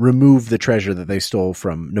remove the treasure that they stole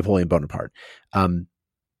from Napoleon Bonaparte.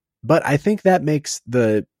 But I think that makes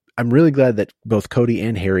I'm really glad that both Cody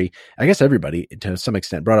and Harry, I guess everybody to some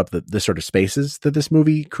extent, brought up the sort of spaces that this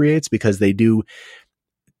movie creates, because the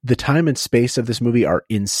time and space of this movie are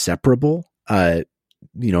inseparable.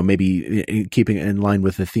 Maybe keeping in line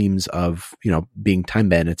with the themes of, being time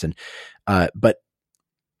bandits but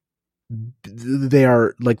they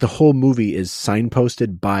are the whole movie is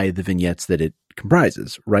signposted by the vignettes that it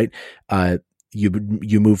comprises, right?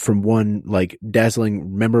 You move from one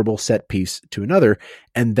dazzling, memorable set piece to another,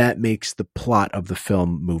 and that makes the plot of the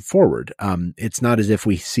film move forward. It's not as if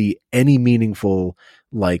we see any meaningful,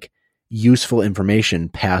 useful information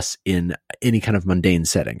pass in any kind of mundane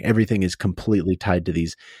setting. Everything is completely tied to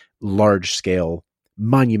these large scale,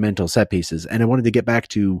 monumental set pieces. And I wanted to get back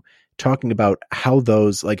to talking about how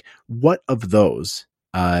those, what of those,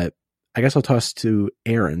 I guess I'll toss to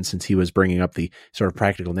Aaron since he was bringing up the sort of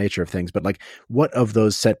practical nature of things, but what of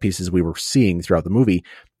those set pieces we were seeing throughout the movie,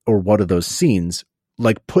 or what of those scenes,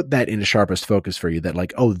 put that into sharpest focus for you, that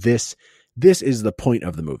this is the point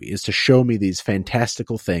of the movie, is to show me these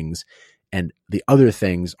fantastical things, and the other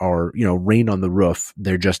things are, rain on the roof.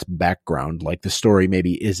 They're just background. The story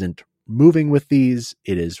maybe isn't moving with these.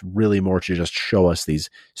 It is really more to just show us these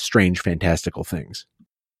strange, fantastical things.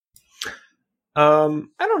 I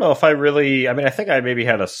don't know if I think I maybe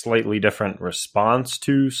had a slightly different response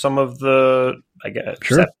to some of the, I guess,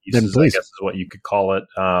 sure. Set pieces, I guess is what you could call it.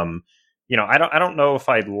 I don't know if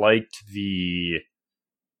I don't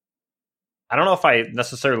know if I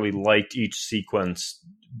necessarily liked each sequence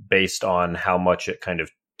based on how much it kind of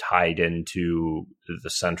tied into the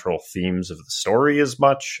central themes of the story as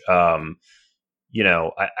much. I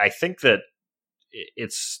think that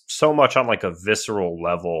it's so much on a visceral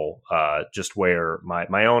level, just where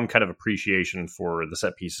my own kind of appreciation for the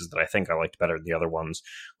set pieces that I think I liked better than the other ones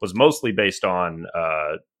was mostly based on,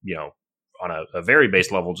 on a very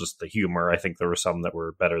base level, just the humor. I think there were some that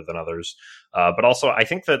were better than others. But also I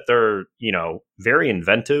think that they're, very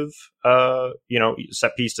inventive,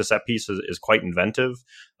 set piece to set piece is quite inventive.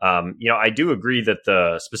 I do agree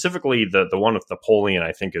that specifically the one with Napoleon,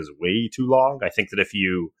 I think is way too long. I think that if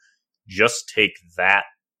you just take that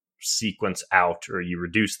sequence out, or you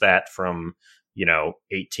reduce that from,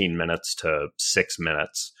 18 minutes to 6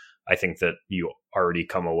 minutes, I think that you already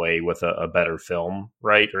come away with a better film,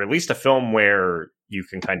 right? Or at least a film where you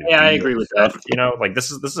can kind of... Yeah, I agree with that.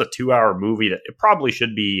 This is a 2-hour movie that it probably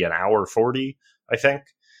should be an hour 40, I think.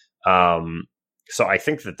 So I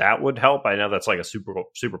think that would help. I know that's a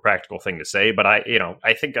super practical thing to say, but I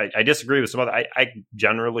think I disagree with some other... I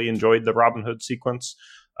generally enjoyed the Robin Hood sequence.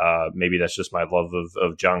 Maybe that's just my love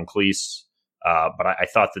of John Cleese. But I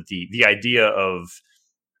thought that the idea of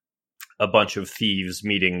a bunch of thieves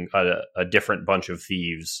meeting a different bunch of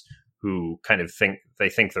thieves who kind of think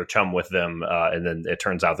they're chum with them, and then it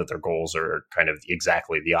turns out that their goals are kind of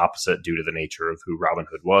exactly the opposite due to the nature of who Robin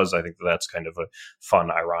Hood was. I think that's kind of a fun,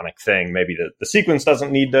 ironic thing. Maybe the sequence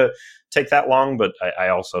doesn't need to take that long, but I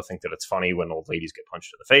also think that it's funny when old ladies get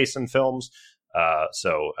punched in the face in films.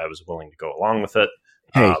 So I was willing to go along with it.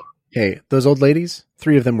 Hey, those old ladies,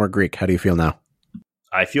 3 of them were Greek. How do you feel now?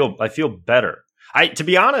 I feel better. To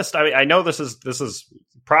be honest, I know this is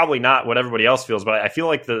probably not what everybody else feels, but I feel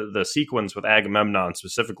like the sequence with Agamemnon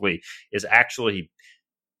specifically is actually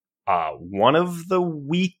one of the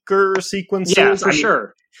weaker sequences. Yeah, for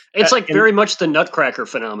sure. It's like very much the Nutcracker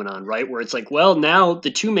phenomenon, right? Where it's like, well, now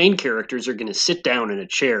the 2 main characters are going to sit down in a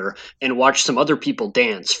chair and watch some other people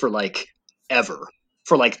dance for like ever.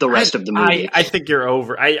 For like the rest of the movie. I think you're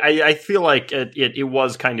over. I feel like it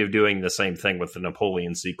was kind of doing the same thing with the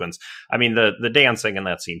Napoleon sequence. I mean, the dancing in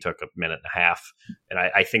that scene took a minute and a half, and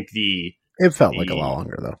I think it felt like a lot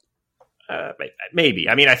longer though. Maybe.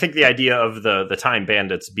 I mean, I think the idea of the time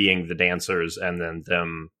bandits being the dancers and then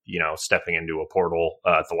them, stepping into a portal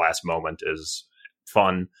at the last moment is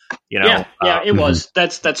fun, Yeah, it was.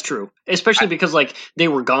 That's true. Especially because like they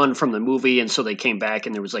were gone from the movie, and so they came back,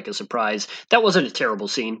 and there was like a surprise. That wasn't a terrible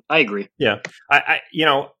scene. I agree. Yeah, I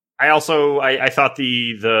thought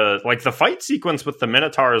the fight sequence with the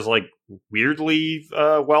Minotaur is like weirdly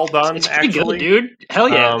well done. It's pretty actually, good, dude. Hell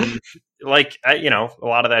yeah. A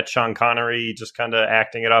lot of that Sean Connery just kind of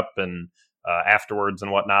acting it up and afterwards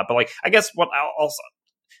and whatnot. But like, I guess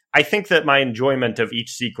I think that my enjoyment of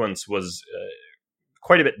each sequence was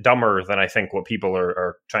quite a bit dumber than I think what people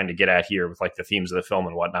are trying to get at here with like the themes of the film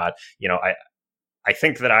and whatnot. I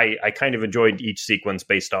think that I kind of enjoyed each sequence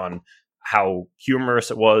based on how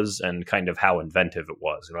humorous it was and kind of how inventive it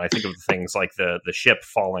was. I think of things like the ship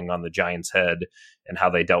falling on the giant's head and how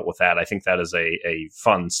they dealt with that. I think that is a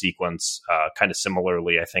fun sequence. Kind of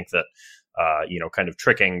similarly, I think that kind of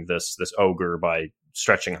tricking this ogre by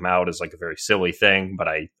stretching him out is like a very silly thing, but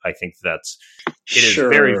I think it is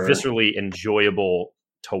very viscerally enjoyable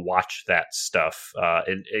to watch that stuff.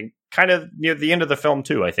 And kind of near the end of the film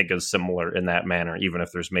too, I think is similar in that manner, even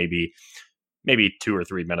if there's maybe 2 or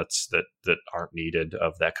 3 minutes that aren't needed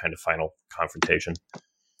of that kind of final confrontation.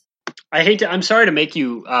 I'm sorry to make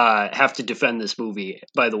you have to defend this movie,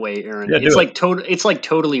 by the way, Aaron. Yeah, it's like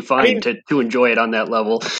totally fine to enjoy it on that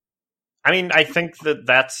level. I mean, I think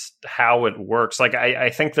that's how it works. Like,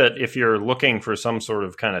 I think that if you're looking for some sort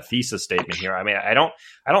of kind of thesis statement here, I mean, I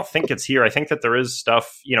don't think it's here. I think that there is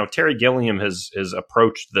stuff, Terry Gilliam has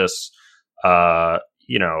approached this, has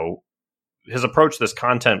approached this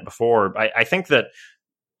content before. I think that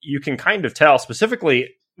you can kind of tell specifically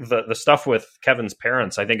the stuff with Kevin's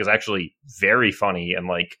parents, I think is actually very funny. And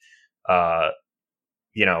like, I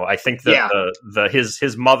think that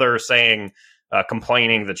his mother saying,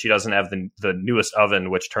 complaining that she doesn't have the newest oven,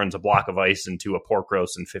 which turns a block of ice into a pork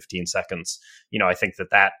roast in 15 seconds. I think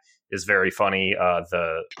that is very funny.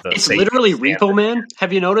 It's literally Repo Man.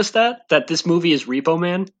 Have you noticed that this movie is Repo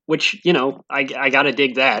Man? Which I gotta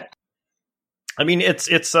dig that. I mean, it's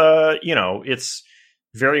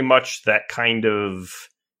very much that kind of.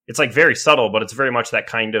 It's like very subtle, but it's very much that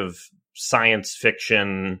kind of science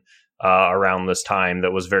fiction. Around this time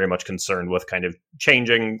that was very much concerned with kind of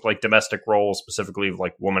changing like domestic roles, specifically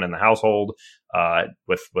like women in the household,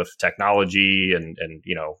 with technology and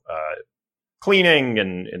cleaning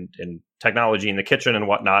and technology in the kitchen and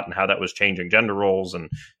whatnot, and how that was changing gender roles and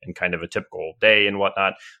kind of a typical day and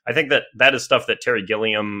whatnot. I think that is stuff that Terry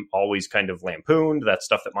Gilliam always kind of lampooned. That's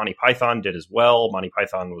stuff that Monty Python did as well. Monty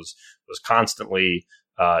Python was constantly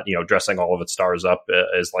dressing all of its stars up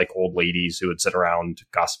as like old ladies who would sit around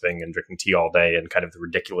gossiping and drinking tea all day, and kind of the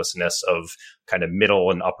ridiculousness of kind of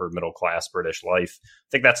middle and upper middle class British life. I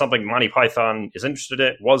think that's something Monty Python was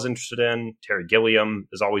interested in. Terry Gilliam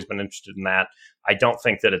has always been interested in that. I don't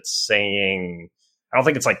think it's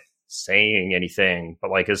like saying anything,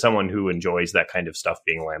 but like as someone who enjoys that kind of stuff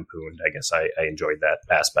being lampooned, I guess I enjoyed that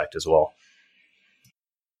aspect as well.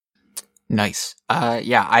 Nice.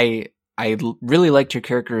 I really liked your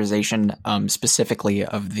characterization, specifically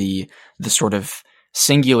of the sort of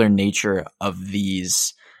singular nature of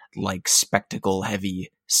these like spectacle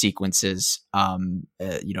heavy sequences.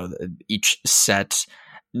 Each set,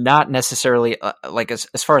 not necessarily like as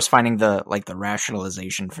far as finding the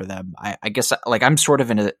rationalization for them. I guess like I'm sort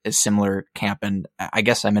of in a similar camp, and I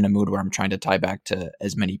guess I'm in a mood where I'm trying to tie back to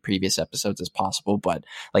as many previous episodes as possible. But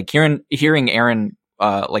like hearing Aaron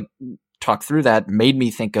talk through that made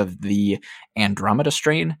me think of the Andromeda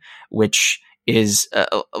Strain, which is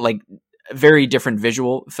very different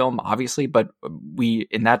visual film, obviously, but we,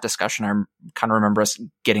 in that discussion, I kind of remember us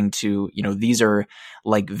getting to, these are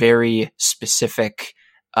like very specific,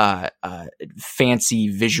 fancy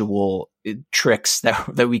visual tricks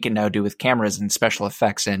that we can now do with cameras and special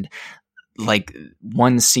effects. And like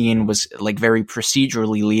one scene was like very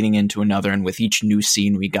procedurally leading into another. And with each new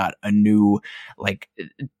scene, we got a new, like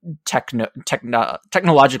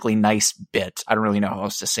technologically nice bit. I don't really know how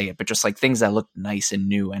else to say it, but just like things that looked nice and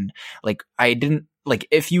new. And like, I didn't like,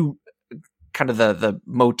 if you kind of the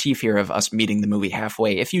motif here of us meeting the movie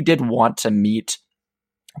halfway, if you did want to meet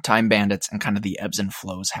Time Bandits and kind of the ebbs and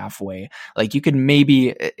flows halfway, like you could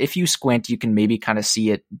maybe, if you squint, you can maybe kind of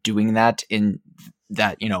see it doing that in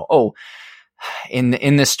that,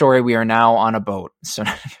 in this story, we are now on a boat. So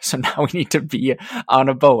now we need to be on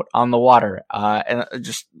a boat on the water. And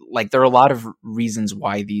just like, there are a lot of reasons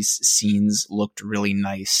why these scenes looked really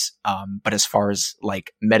nice. But as far as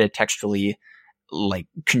like metatextually, like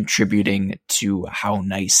contributing to how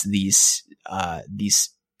nice these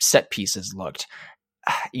set pieces looked,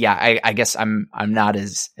 yeah, I guess I'm not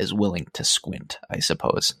as willing to squint, I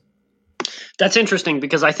suppose. That's interesting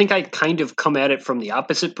because I think I kind of come at it from the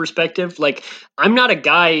opposite perspective. Like, I'm not a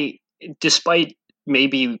guy, despite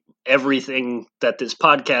maybe everything that this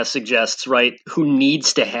podcast suggests, right, who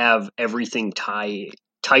needs to have everything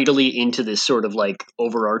tidily into this sort of like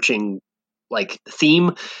overarching like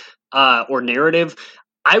theme or narrative.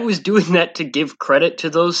 I was doing that to give credit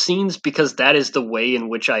to those scenes because that is the way in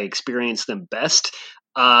which I experience them best.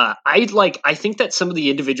 I think that some of the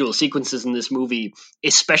individual sequences in this movie,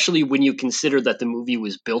 especially when you consider that the movie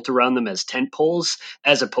was built around them as tent poles,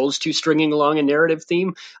 as opposed to stringing along a narrative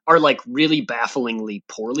theme, are like really bafflingly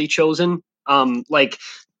poorly chosen. And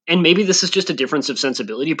maybe this is just a difference of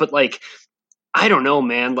sensibility, but like, I don't know,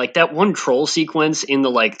 man, like that one troll sequence in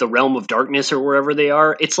the realm of darkness or wherever they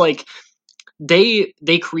are, it's like, they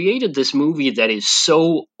created this movie that is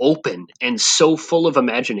so open and so full of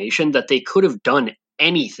imagination that they could have done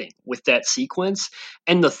anything with that sequence.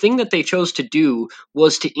 And the thing that they chose to do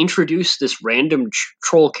was to introduce this random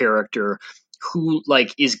troll character who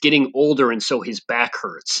like is getting older and so his back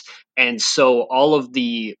hurts. And so all of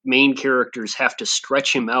the main characters have to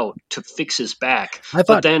stretch him out to fix his back. I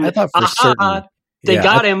thought for certain they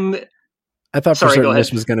got him. I thought for certain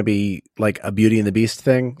this was going to be like a Beauty and the Beast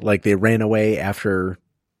thing. Like they ran away after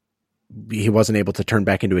he wasn't able to turn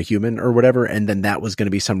back into a human or whatever. And then that was going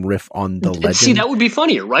to be some riff on the legend. See, that would be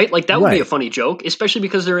funnier, right? Like that would be a funny joke, especially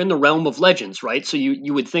because they're in the realm of legends, right? So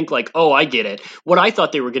you would think like, oh, I get it. What I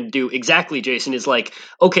thought they were going to do exactly, Jason, is like,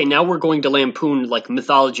 okay, now we're going to lampoon like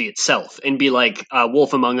mythology itself and be like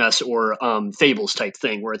Wolf Among Us or Fables type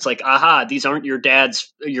thing, where it's like, aha, these aren't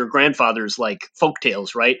your grandfather's like folk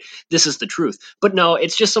tales, right? This is the truth. But no,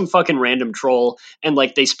 it's just some fucking random troll. And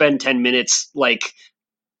like they spend 10 minutes like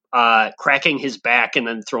cracking his back and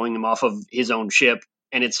then throwing him off of his own ship.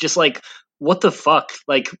 And it's just like, what the fuck?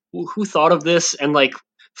 Like, who thought of this? And like,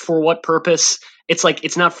 for what purpose? It's like,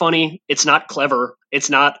 it's not funny. It's not clever. It's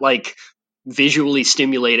not like visually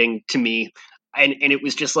stimulating to me. And it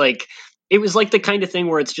was just like, it was like the kind of thing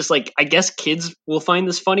where it's just like, I guess kids will find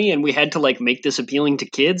this funny and we had to like make this appealing to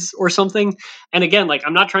kids or something. And again, like,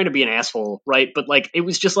 I'm not trying to be an asshole, right? But like, it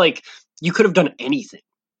was just like, you could have done anything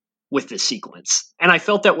with this sequence. And I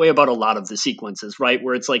felt that way about a lot of the sequences, right?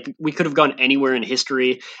 Where it's like, we could have gone anywhere in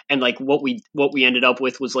history. And like what we ended up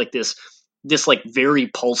with was like this like very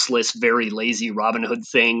pulseless, very lazy Robin Hood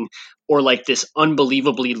thing, or like this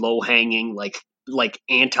unbelievably low hanging, like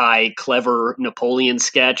anti-clever Napoleon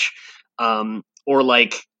sketch. Or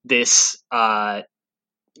like this, it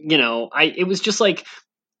was just like,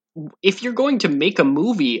 if you're going to make a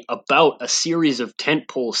movie about a series of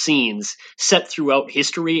tentpole scenes set throughout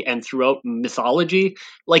history and throughout mythology,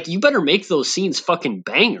 like you better make those scenes fucking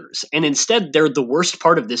bangers. And instead they're the worst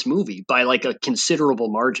part of this movie by like a considerable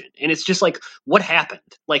margin. And it's just like, what happened?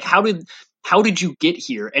 Like, how did you get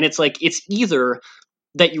here? And it's like, it's either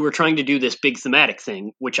that you were trying to do this big thematic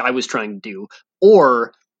thing, which I was trying to do,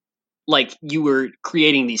 or like you were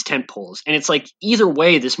creating these tent poles. And it's like, either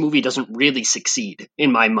way, this movie doesn't really succeed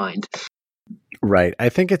in my mind. Right. I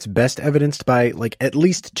think it's best evidenced by like at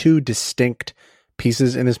least two distinct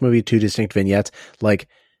pieces in this movie, two distinct vignettes. Like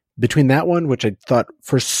between that one, which I thought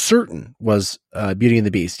for certain was Beauty and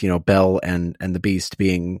the Beast, Belle and the Beast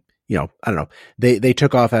being, I don't know, they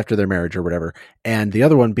took off after their marriage or whatever. And the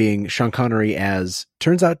other one being Sean Connery as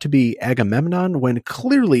turns out to be Agamemnon when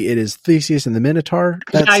clearly it is Theseus and the Minotaur.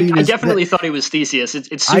 I definitely thought he was Theseus.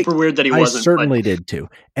 It's super weird that he wasn't. I certainly did too.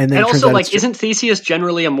 And also, like, isn't Theseus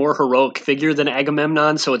generally a more heroic figure than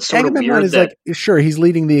Agamemnon? So it's sort of weird is like, sure, he's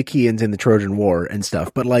leading the Achaeans in the Trojan War and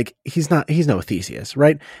stuff, but like, he's no Theseus,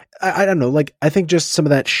 right? I don't know. Like, I think just some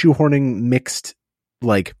of that shoehorning mixed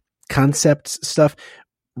like concepts stuff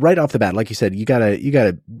right off the bat, like you said, you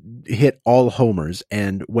gotta hit all homers.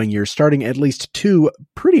 And when you're starting at least two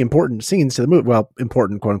pretty important scenes to the movie, well,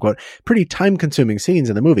 important, quote unquote, pretty time consuming scenes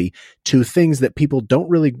in the movie to things that people don't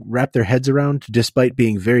really wrap their heads around, despite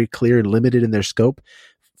being very clear and limited in their scope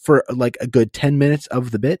for like a good 10 minutes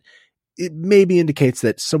of the bit, it maybe indicates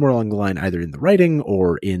that somewhere along the line, either in the writing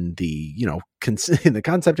or in the, in the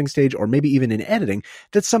concepting stage, or maybe even in editing,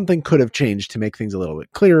 that something could have changed to make things a little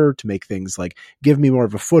bit clearer, to make things like give me more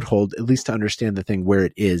of a foothold, at least to understand the thing where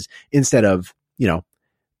it is, instead of,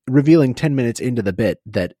 revealing 10 minutes into the bit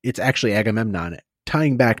that it's actually Agamemnon,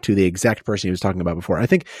 tying back to the exact person he was talking about before. I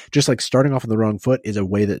think just like starting off on the wrong foot is a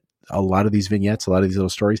way that a lot of these vignettes, a lot of these little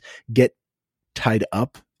stories get tied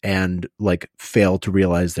up and like fail to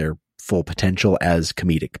realize their full potential as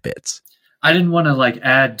comedic bits. I didn't want to like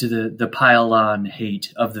add to the pile on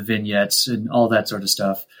hate of the vignettes and all that sort of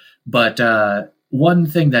stuff. But one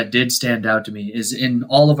thing that did stand out to me is in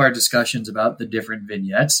all of our discussions about the different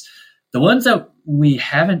vignettes, the ones that we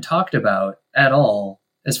haven't talked about at all,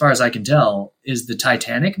 as far as I can tell, is the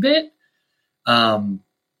Titanic bit. And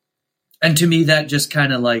to me, that just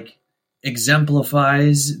kind of like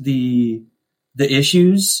exemplifies the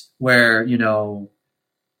issues where,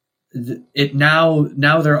 now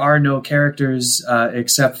there are no characters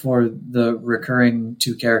except for the recurring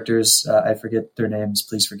two characters. I forget their names.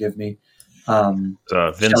 Please forgive me.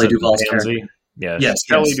 Vincent Duvall's Pansy. Yes.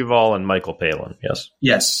 Shelley Duvall and Michael Palin.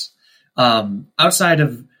 Yes. Outside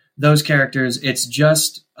of those characters, it's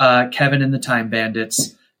just Kevin and the Time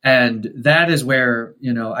Bandits, and that is where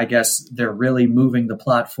I guess they're really moving the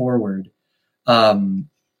plot forward. But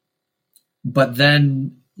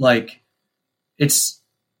then, like, it's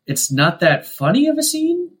not that funny of a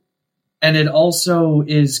scene. And it also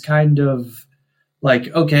is kind of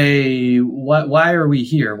like, okay, why are we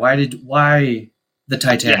here? Why the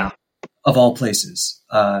Titanic of all places?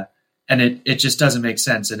 And it just doesn't make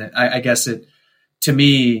sense. And I guess it, to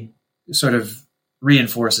me, sort of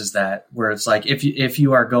reinforces that, where it's like, if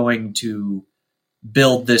you are going to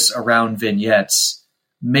build this around vignettes,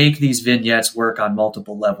 make these vignettes work on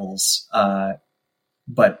multiple levels.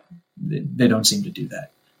 But they don't seem to do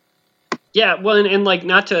that. Yeah, well, and like,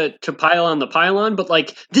 not to pile on the pylon, but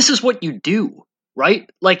like, this is what you do, right?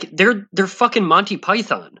 Like, they're fucking Monty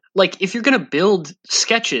Python. Like, if you're gonna build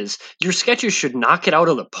sketches, your sketches should knock it out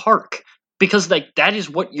of the park, because like, that is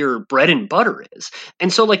what your bread and butter is.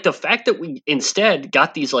 And so like, the fact that we instead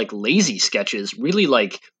got these like lazy sketches really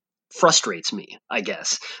like frustrates me, I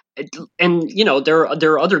guess. And there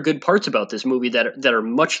are other good parts about this movie that are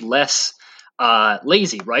much less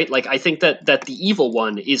lazy, right? Like, I think that the evil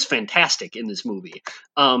one is fantastic in this movie.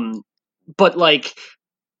 But like,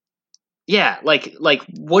 yeah, like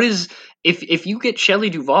what is, if you get Shelley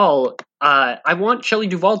Duvall, I want Shelley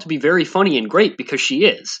Duvall to be very funny and great, because she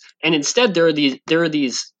is. And instead there are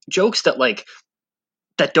these jokes that like,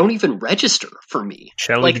 that don't even register for me.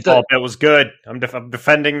 Shelley Duvall bit was good. I'm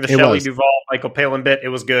defending the Shelley Duvall Michael Palin bit. It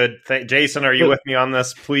was good. Jason, are you with me on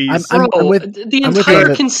this, please? The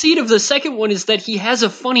entire conceit of the second one is that he has a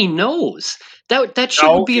funny nose. That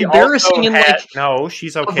shouldn't be embarrassing.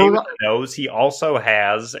 She's okay with the nose. He also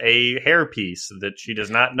has a hairpiece that she does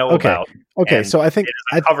not know about. Okay, so I think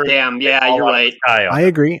you're right. I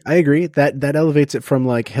agree. That elevates it from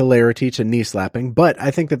like hilarity to knee slapping. But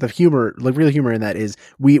I think that the humor, like real humor in that, is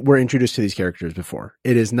we were introduced to these characters before.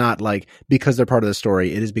 It is not like because they're part of the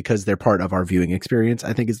story. It is because they're part of our viewing experience.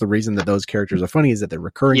 I think is the reason that those characters are funny, is that they're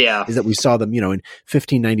recurring. Yeah. Is that we saw them, in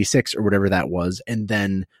 1596 or whatever that was, and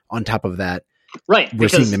then on top of that, right, we're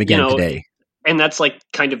seeing them again today. And that's like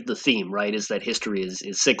kind of the theme, right? Is that history is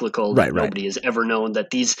cyclical. Right. Nobody has ever known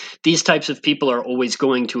that these types of people are always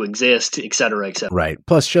going to exist, et cetera, et cetera. Right.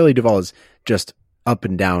 Plus, Shelley Duvall is just up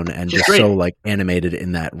and down and just so like animated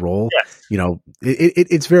in that role. Yes.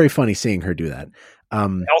 It's very funny seeing her do that.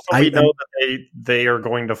 Also, we know that they are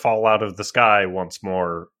going to fall out of the sky once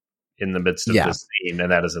more in the midst of this scene,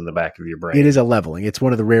 and that is in the back of your brain. It is a leveling. It's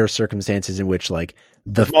one of the rare circumstances in which like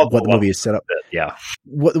what the movie is set up.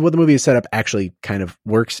 What the movie is set up actually kind of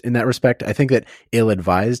works in that respect. I think that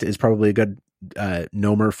ill-advised is probably a good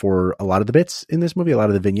nomer for a lot of the bits in this movie. A lot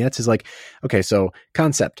of the vignettes is like, okay, so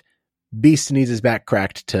concept, Beast needs his back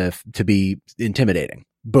cracked to be intimidating.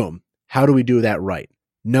 Boom. How do we do that right?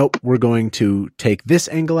 Nope. We're going to take this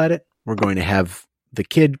angle at it. We're going to have the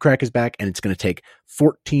kid crack his back, and it's going to take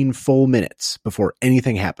 14 full minutes before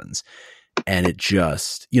anything happens. And it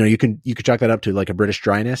just, you could chalk that up to like a British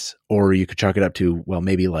dryness, or you could chalk it up to, well,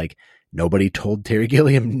 maybe like nobody told Terry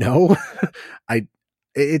Gilliam no.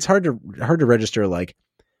 It's hard to register like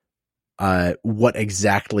what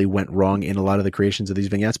exactly went wrong in a lot of the creations of these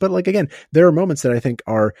vignettes. But like, again, there are moments that I think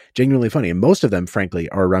are genuinely funny. And most of them, frankly,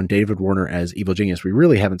 are around David Warner as Evil Genius. We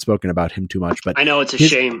really haven't spoken about him too much, but I know it's a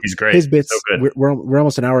shame. He's great. His bits, so good. We're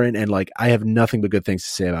almost an hour in, and like, I have nothing but good things to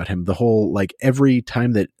say about him. The whole, like, every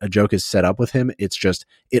time that a joke is set up with him, it's just,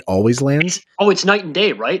 it always lands. It's night and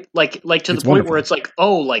day, right? Like to the point wonderful. where it's like,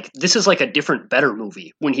 oh, like this is like a different, better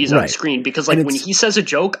movie when he's on screen, because like when he says a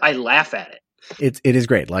joke, I laugh at it. It is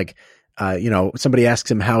great. Like, somebody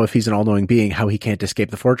asks him how, if he's an all-knowing being, how he can't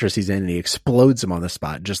escape the fortress he's in, and he explodes him on the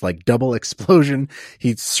spot, just like double explosion.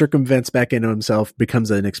 He circumvents back into himself,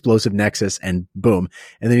 becomes an explosive nexus, and boom.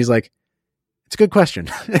 And then he's like, it's a good question.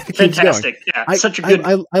 Fantastic. Yeah. Such a good.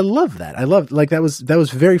 I love that. I love, like, that was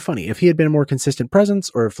very funny. If he had been a more consistent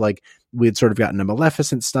presence, or if like we had sort of gotten a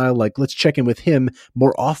Maleficent style, like, let's check in with him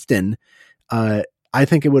more often. I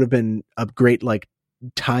think it would have been a great, like,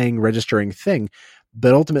 tying, registering thing.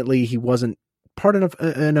 But ultimately, he wasn't part enough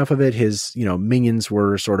of it. His, minions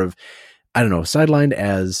were sort of, I don't know, sidelined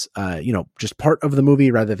as, just part of the movie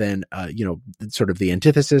rather than, sort of the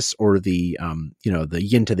antithesis or the, the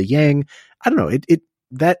yin to the yang. I don't know.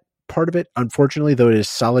 That part of it, unfortunately, though it is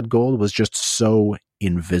solid gold, was just so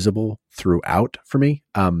invisible throughout for me.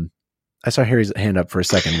 I saw Harry's hand up for a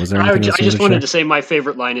second. Was there anything else I just wanted to say my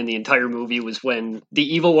favorite line in the entire movie was when the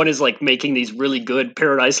evil one is like making these really good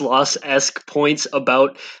Paradise Lost-esque points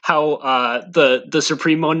about how the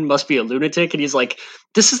Supreme One must be a lunatic, and he's like,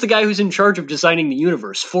 this is the guy who's in charge of designing the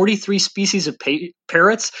universe. 43 species of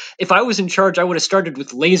parrots. If I was in charge, I would have started with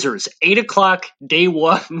lasers. 8 o'clock, day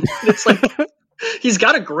one. It's like, he's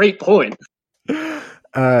got a great point.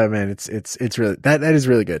 Man, it's really, that is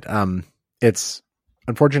really good. It's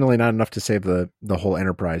unfortunately not enough to save the whole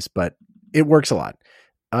enterprise, but it works a lot.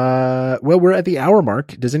 Well, we're at the hour mark.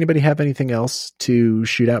 Does anybody have anything else to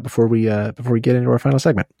shoot out before we get into our final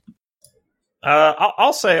segment?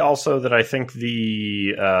 I'll say also that I think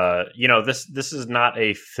this is not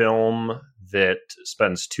a film that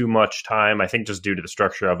spends too much time. I think just due to the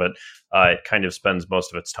structure of it, it kind of spends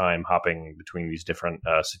most of its time hopping between these different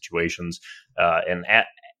situations.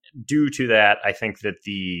 Due to that, I think that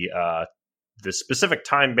the specific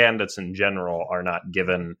time bandits in general are not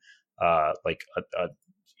given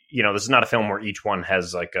this is not a film where each one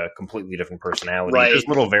has like a completely different personality. Right. There's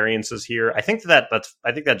little variances here. I think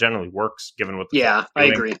that generally works given what the I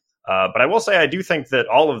agree. But I will say I do think that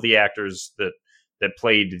all of the actors that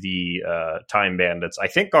played the time bandits, I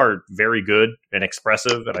think, are very good and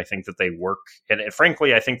expressive, and I think that they work. And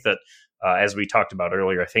frankly, I think that as we talked about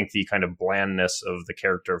earlier, I think the kind of blandness of the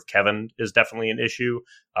character of Kevin is definitely an issue.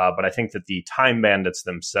 But I think that the time bandits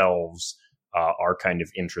themselves are kind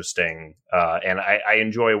of interesting. And I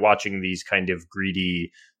enjoy watching these kind of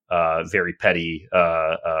greedy, very petty,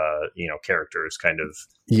 characters kind of.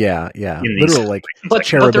 Yeah. Literal, like, but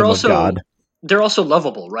cherubim they're also, of God. They're also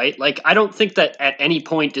lovable, right? Like, I don't think that at any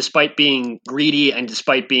point, despite being greedy and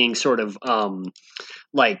despite being sort of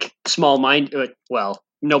like small-minded, well,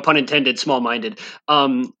 no pun intended, small-minded,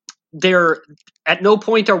 they're at no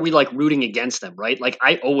point are we like rooting against them, right? Like,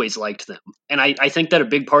 I always liked them, and I think that a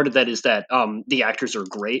big part of that is that the actors are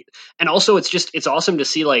great, and also it's awesome to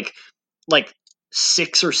see like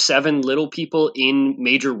 6 or 7 little people in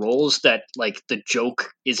major roles that like the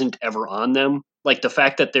joke isn't ever on them. Like, the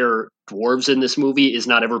fact that they're dwarves in this movie is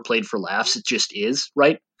not ever played for laughs; it just is,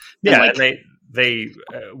 right? Yeah, and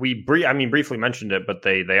we briefly mentioned it, but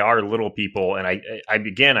they are little people, and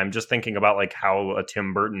I'm just thinking about like how a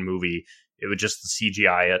Tim Burton movie, it would just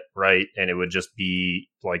CGI it, right, and it would just be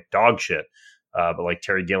like dog shit. But like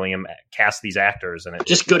Terry Gilliam cast these actors, and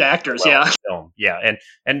just good actors, film.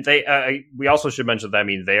 And they we also should mention that, I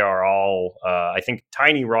mean, they are all. I think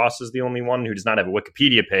Tiny Ross is the only one who does not have a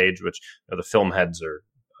Wikipedia page, which the film heads are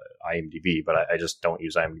IMDb, but I just don't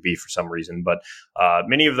use IMDb for some reason. But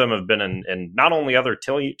many of them have been in not only other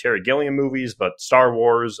Terry Gilliam movies, but Star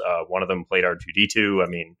Wars. One of them played R2-D2. I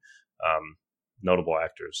mean, notable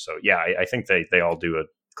actors. So yeah, I think they all do a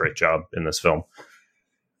great job in this film.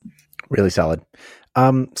 Really solid.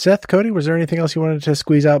 Seth, Cody, was there anything else you wanted to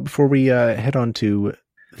squeeze out before we head on to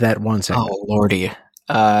that one segment? Oh, Lordy.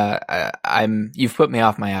 You've put me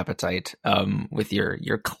off my appetite with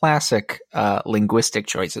your classic linguistic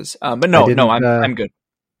choices. But no, I'm good.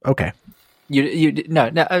 Okay. You're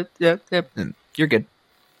good.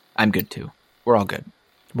 I'm good too. We're all good.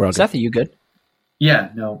 Seth, are you good? Yeah,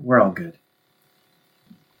 no, we're all good.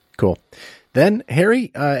 Cool. Then,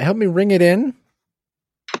 Harry, help me ring it in.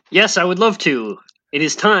 Yes, I would love to. It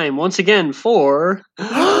is time once again for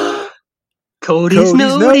Cody's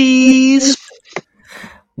Noties.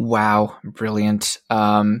 Wow, brilliant.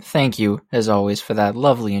 Thank you, as always, for that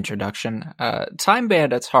lovely introduction. Time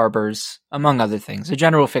Bandits harbors, among other things, a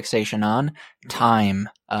general fixation on time,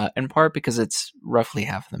 in part because it's roughly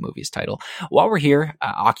half of the movie's title. While we're here,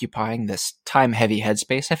 occupying this time-heavy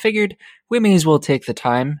headspace, I figured we may as well take the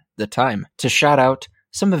time to shout out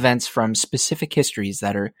some events from specific histories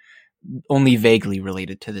that are only vaguely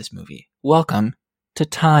related to this movie. Welcome to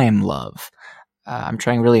Time Love. I'm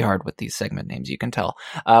trying really hard with these segment names, you can tell.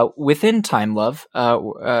 Within Time Love,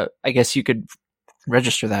 I guess you could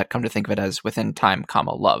register that, come to think of it as within time,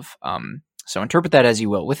 comma, love. So interpret that as you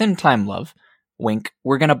will. Within Time Love, wink,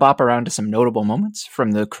 we're going to bop around to some notable moments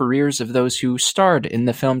from the careers of those who starred in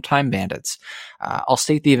the film Time Bandits. I'll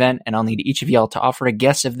state the event, and I'll need each of y'all to offer a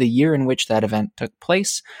guess of the year in which that event took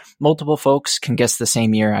place. Multiple folks can guess the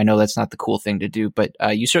same year. I know that's not the cool thing to do, but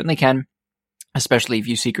you certainly can, especially if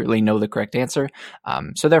you secretly know the correct answer.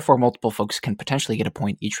 So therefore, multiple folks can potentially get a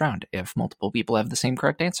point each round if multiple people have the same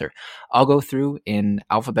correct answer. I'll go through in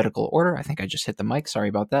alphabetical order. I think I just hit the mic. Sorry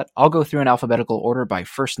about that. I'll go through in alphabetical order by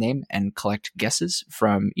first name and collect guesses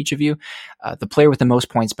from each of you. The player with the most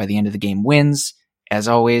points by the end of the game wins. As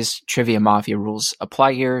always, Trivia Mafia rules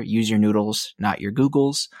apply here. Use your noodles, not your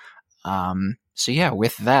Googles. So yeah,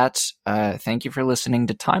 with that, thank you for listening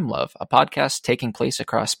to Time Love, a podcast taking place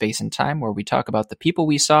across space and time where we talk about the people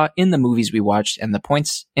we saw in the movies we watched and the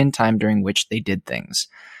points in time during which they did things.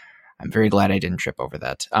 I'm very glad I didn't trip over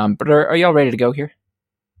that. But are y'all ready to go here?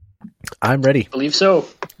 I'm ready. I believe so.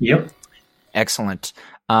 Yep. Excellent.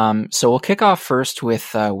 So we'll kick off first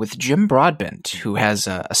with Jim Broadbent, who has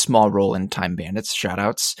a small role in Time Bandits.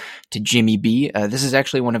 Shoutouts to Jimmy B. This is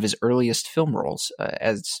actually one of his earliest film roles.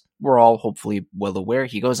 As we're all hopefully well aware,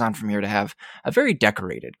 he goes on from here to have a very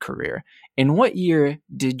decorated career. In what year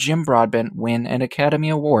did Jim Broadbent win an Academy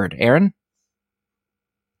Award? Aaron?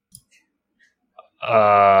 You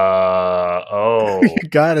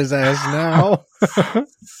got his ass now.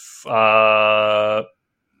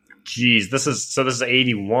 Geez, this is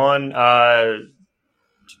 81,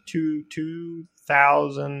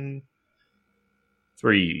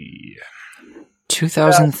 2003.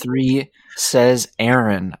 2003, says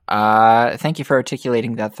Aaron. Thank you for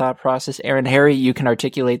articulating that thought process. Aaron, Harry, you can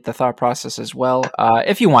articulate the thought process as well,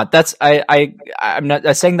 if you want. That's I'm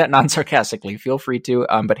not saying that non-sarcastically. Feel free to.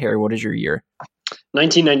 But Harry, what is your year?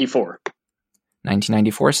 1994.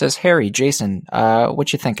 1994, says Harry. Jason,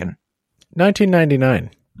 what you thinking?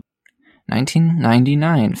 1999.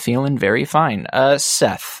 1999, feeling very fine.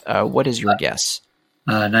 Seth, what is your guess?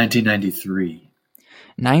 1993.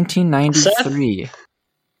 1993. Seth?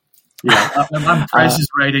 Yeah, I'm Price is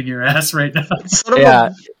writing your ass right now.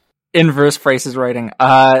 Yeah, inverse Price is writing.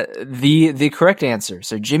 The correct answer.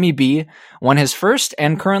 So Jimmy B won his first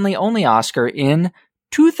and currently only Oscar in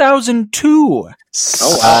 2002.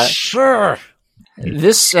 Oh, wow. Sure.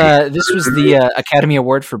 This was the Academy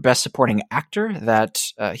Award for Best Supporting Actor that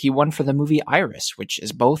he won for the movie Iris, which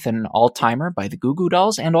is both an all-timer by the Goo Goo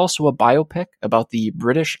Dolls and also a biopic about the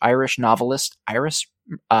British-Irish novelist Iris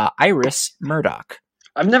Murdoch.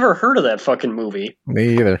 I've never heard of that fucking movie.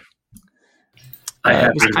 Me either.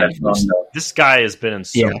 This guy has been in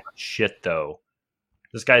so much shit, though.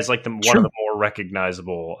 This guy's like one of the more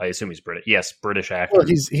recognizable. I assume he's British. Yes, British actor. Well,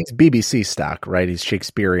 he's BBC stock, right? He's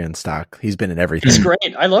Shakespearean stock. He's been in everything. He's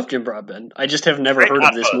great. I love Jim Broadbent. I just have never heard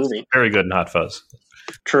of this movie. Very good in Hot Fuzz.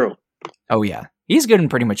 True. Oh yeah, he's good in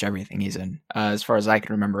pretty much everything he's in, as far as I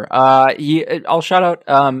can remember. I'll shout out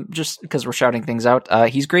just because we're shouting things out.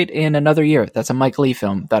 He's great in Another Year. That's a Mike Leigh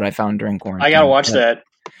film that I found during quarantine. I gotta watch that.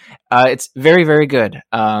 It's very, very good.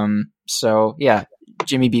 So yeah,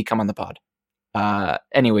 Jimmy B, come on the pod.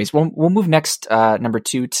 Anyways, we'll move next, number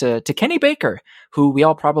 2 to Kenny Baker, who we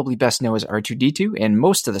all probably best know as R2-D2 in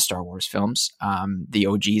most of the Star Wars films, the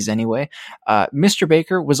OGs anyway. Mr.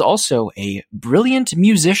 Baker was also a brilliant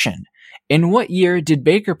musician. In what year did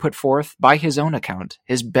Baker put forth, by his own account,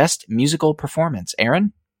 his best musical performance?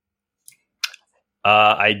 Aaron?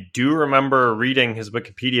 I do remember reading his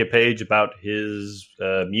Wikipedia page about his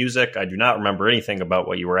music. I do not remember anything about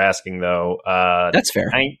what you were asking, though. That's fair.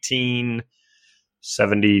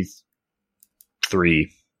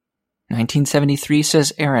 1973. 1973,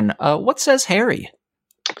 says Aaron. What says Harry?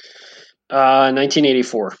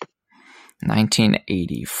 1984.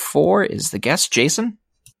 1984 is the guess. Jason?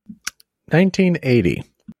 1980.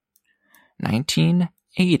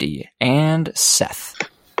 1980. And Seth?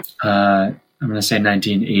 I'm going to say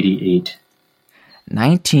 1988.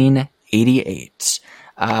 1988.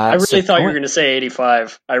 I really thought you were going to say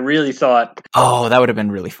 85. I really thought. Oh, that would have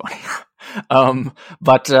been really funny.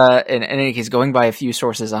 But in any case, going by a few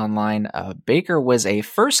sources online, Baker was a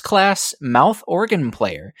first-class mouth organ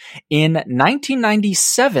player. In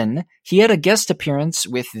 1997, he had a guest appearance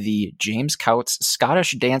with the James Coutts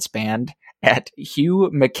Scottish dance band at Hugh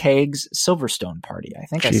McCaig's Silverstone party. I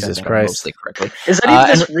think Jesus I said that Christ. mostly correctly. Is any of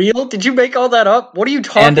this real? Did you make all that up? What are you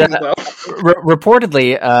talking about?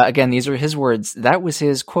 Reportedly, again, these are his words, that was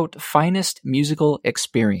his, quote, finest musical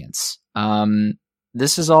experience.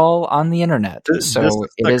 This is all on the internet, so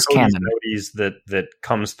it is canon. That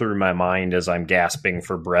comes through my mind as I'm gasping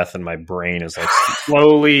for breath, and my brain is like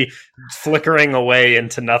slowly flickering away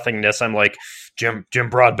into nothingness. I'm like, Jim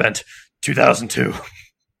Broadbent, 2002.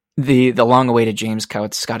 The long-awaited James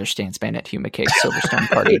Coutts Scottish dance band at Hugh McCaig's Silverstone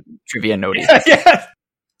party trivia notice. Yeah.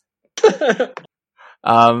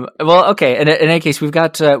 Well, okay. In any case, we've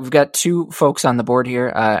got two folks on the board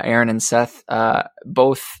here, Aaron and Seth.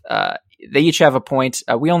 Both they each have a point.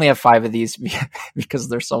 We only have 5 of these because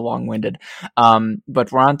they're so long-winded.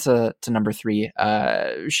 But we're on to number 3.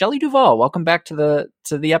 Shelley Duvall, welcome back to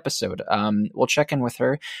the episode. We'll check in with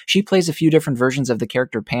her. She plays a few different versions of the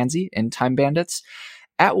character Pansy in Time Bandits.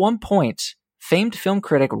 At one point, famed film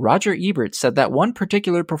critic Roger Ebert said that one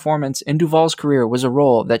particular performance in Duvall's career was a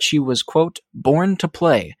role that she was, quote, born to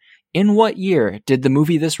play. In what year did the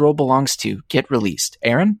movie this role belongs to get released?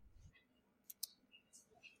 Aaron?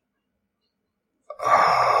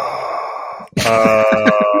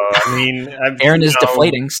 Aaron is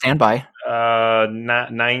deflating. Stand by.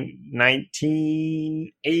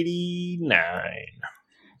 1989.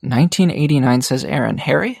 1989 says Aaron.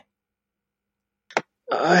 Harry?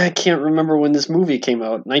 I can't remember when this movie came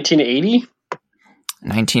out. 1980?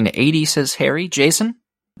 1980 says Harry. Jason?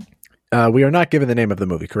 We are not given the name of the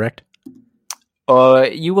movie, correct?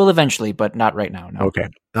 You will eventually, but not right now. No. Okay.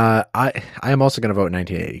 I am also going to vote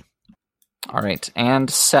 1980. All right. And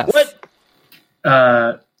Seth? What?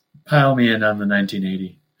 Pile me in on the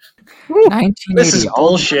 1980. 1980. This is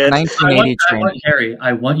bullshit. 1980. Harry,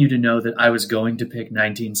 I want you to know that I was going to pick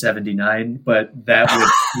 1979, but that would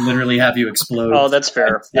literally have you explode. Oh, that's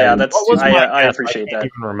fair. Yeah, that's. I appreciate that. I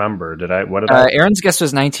can't even remember. What did Aaron's guess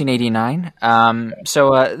was 1989.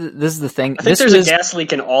 So this is the thing. I think there's a gas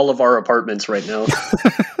leak in all of our apartments right now.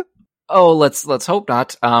 Oh, let's hope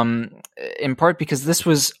not. In part because this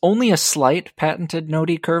was only a slight patented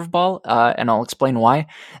Noti curveball, and I'll explain why.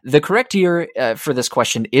 The correct year for this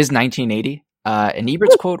question is 1980. And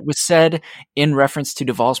Ebert's quote was said in reference to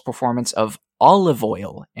Duvall's performance of Olive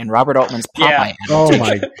Oil in Robert Altman's Popeye. Yeah. Oh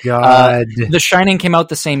my god! The Shining came out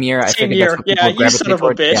the same year. I figured that's what people you son of a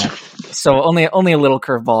bitch. Yeah. So only a little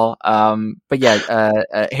curveball. But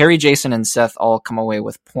yeah, Harry, Jason, and Seth all come away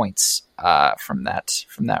with points from that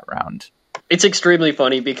round. It's extremely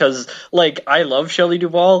funny because, like, I love Shelley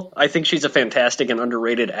Duvall. I think she's a fantastic and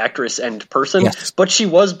underrated actress and person. Yes. But she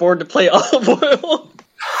was born to play Olive Oil.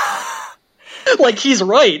 Like, he's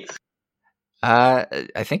right. I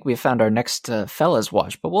think we found our next fella's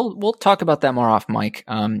watch, but we'll talk about that more off mic.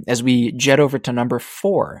 As we jet over to number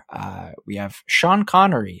 4, we have Sean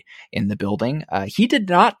Connery in the building. He did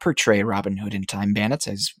not portray Robin Hood in Time Bandits,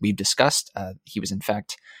 as we've discussed.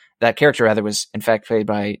 That character was in fact played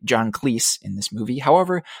by John Cleese in this movie.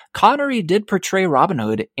 However, Connery did portray Robin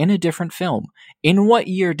Hood in a different film. In what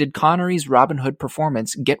year did Connery's Robin Hood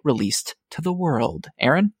performance get released to the world?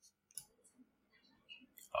 Aaron?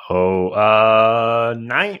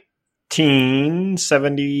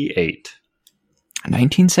 1978.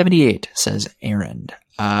 1978, says Aaron.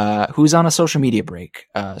 Who's on a social media break?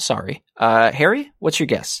 Sorry. Harry, what's your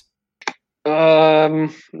guess?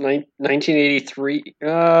 1983.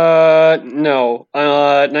 No.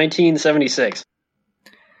 1976.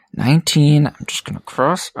 I'm just going to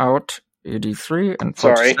cross out 83 and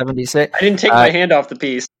put 76. I didn't take my hand off the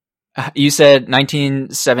piece. You said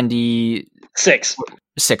 1976.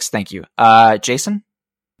 6, thank you. Jason?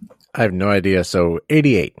 I have no idea, so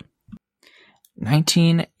 88.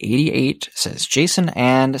 1988, says Jason.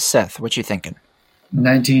 And Seth, what you thinking?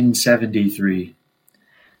 1973.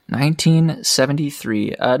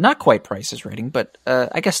 1973. Not quite Price is Right, but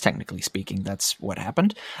I guess technically speaking, that's what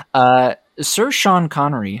happened. Sir Sean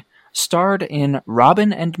Connery starred in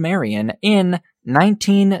Robin and Marian in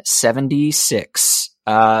 1976.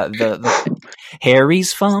 The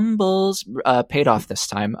Harry's fumbles paid off this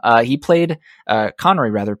time. Connery played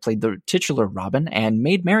the titular Robin, and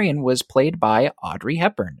Maid Marian was played by Audrey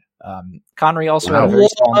Hepburn. Connery also had a very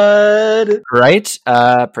small, right?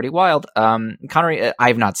 Pretty wild. Connery, I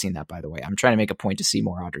have not seen that, by the way. I'm trying to make a point to see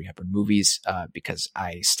more Audrey Hepburn movies because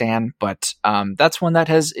I stan, but that's one that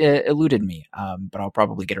has eluded me. But I'll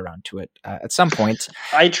probably get around to it at some point.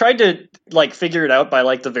 I tried to figure it out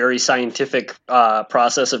by the very scientific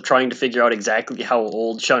process of trying to figure out exactly how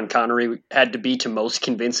old Sean Connery had to be to most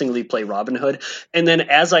convincingly play Robin Hood. And then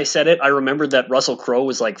as I said it, I remembered that Russell Crowe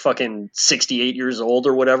was fucking 68 years old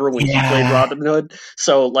or whatever when he played Robin Hood.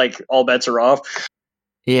 So all bets are off.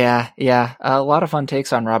 Yeah. A lot of fun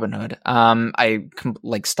takes on Robin Hood. I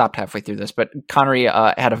stopped halfway through this, but Connery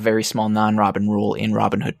had a very small non-Robin role in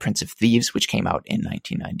Robin Hood, Prince of Thieves, which came out in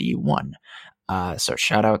 1991. So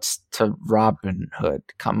shout outs to Robin Hood.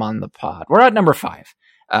 Come on the pod. We're at number 5.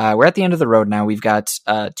 We're at the end of the road now. We've got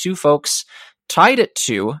two folks tied at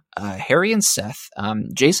 2, Harry and Seth.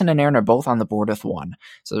 Jason and Aaron are both on the board with 1.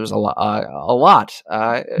 So there's a lot.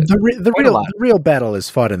 The real battle is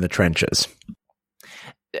fought in the trenches.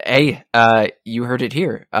 Hey, you heard it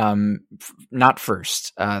here. Not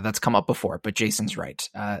first. That's come up before, but Jason's right.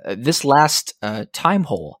 This last time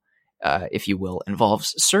hole, if you will,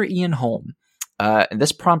 involves Sir Ian Holm.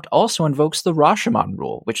 This prompt also invokes the Rashomon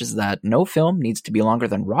rule, which is that no film needs to be longer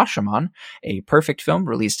than Rashomon, a perfect film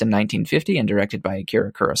released in 1950 and directed by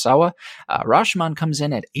Akira Kurosawa. Rashomon comes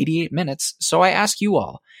in at 88 minutes, so I ask you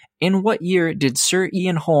all, in what year did Sir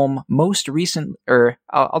Ian Holm most recent, or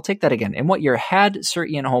I'll take that again, in what year had Sir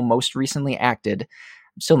Ian Holm most recently acted,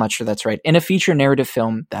 I'm still not sure that's right, in a feature narrative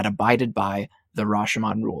film that abided by the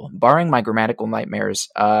Rashomon rule? Barring my grammatical nightmares,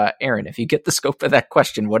 Aaron, if you get the scope of that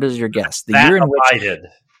question, what is your guess? The year in which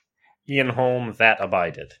Ian Holm that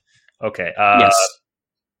abided. Okay. Yes.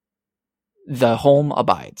 The Holm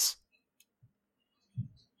abides.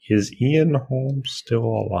 Is Ian Holm still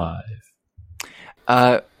alive?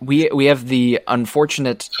 We have the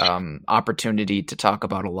unfortunate opportunity to talk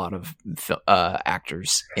about a lot of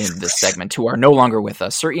actors in this segment who are no longer with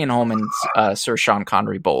us. Sir Ian Holm and Sir Sean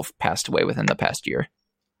Connery both passed away within the past year.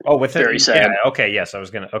 Oh, within very sad. Yeah, okay, yes, I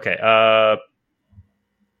was gonna. Okay,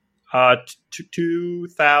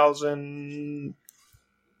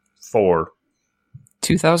 2004.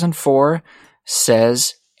 2004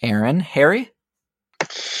 says Aaron. Harry.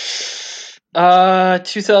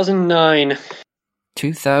 2009.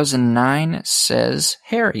 2009 says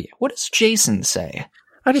Harry. What does Jason say?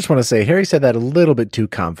 I just want to say Harry said that a little bit too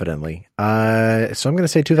confidently. So I'm going to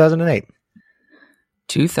say 2008.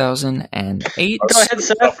 2008. Go ahead,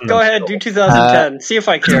 Seth. Go ahead. Do 2010. See if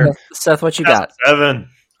I care. Seth, what you got?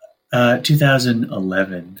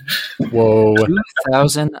 2011. Whoa.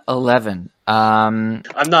 2011. I'm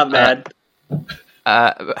not mad.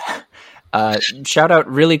 Shout out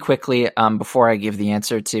really quickly before I give the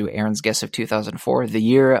answer to Aaron's guess of 2004, the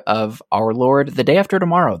year of our Lord, The Day After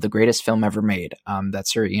Tomorrow, the greatest film ever made that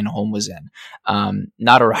Sir Ian Holm was in.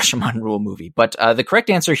 Not a Rashomon Rule movie, but the correct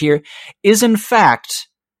answer here is in fact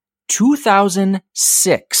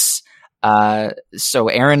 2006. So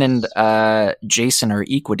Aaron and Jason are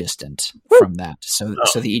equidistant from that. So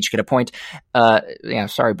they each get a point.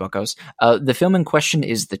 Sorry, buckos. The film in question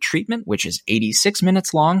is The Treatment, which is 86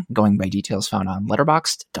 minutes long, going by details found on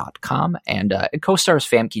letterboxd.com. And it co-stars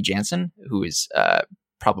Famke Janssen, who is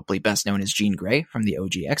probably best known as Jean Grey from the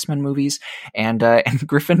OG X-Men movies, and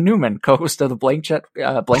Griffin Newman, co-host of the Blank Check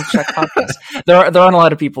podcast. There aren't a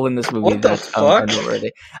lot of people in this movie what the that fuck? are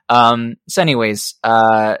noteworthy. So anyways,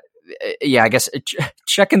 I guess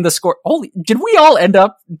checking the score. Holy, did we all end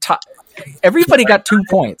up? Everybody got 2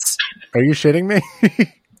 points. Are you shitting me?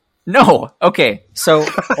 No. Okay. So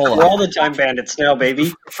hold on. We're all the time bandits now,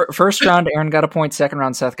 baby. First round, Aaron got a point. Second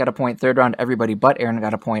round, Seth got a point. Third round, everybody but Aaron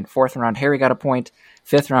got a point. Fourth round, Harry got a point.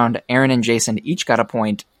 Fifth round, Aaron and Jason each got a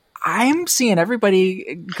point. I'm seeing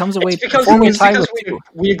everybody comes away. It's because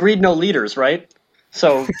we agreed no leaders, right?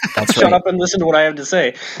 So shut up and listen to what I have to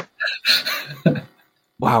say.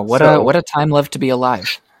 Wow, what a time left to be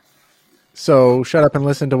alive. So shut up and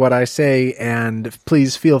listen to what I say, and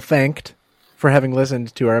please feel thanked for having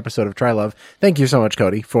listened to our episode of Try Love. Thank you so much,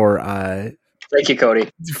 Cody, for thank you, Cody.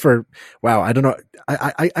 Wow, I don't know.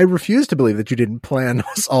 I refuse to believe that you didn't plan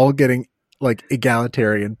us all getting like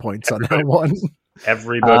egalitarian points on that one.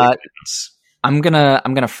 Everybody wins. I'm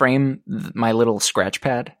gonna frame my little scratch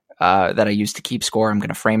pad that I used to keep score. I'm going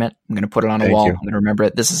to frame it. I'm going to put it on a wall. I'm going to remember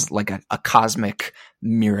it. This is like a cosmic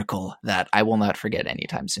miracle that I will not forget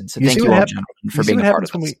anytime soon. So thank you all, gentlemen, for being a part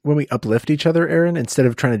of this. When we uplift each other, Aaron, instead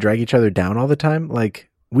of trying to drag each other down all the time, like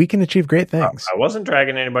we can achieve great things. I wasn't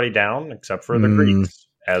dragging anybody down except for the Greeks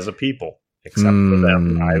as a people. Except for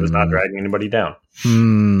them. I was not dragging anybody down. Okay.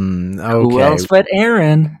 Who else but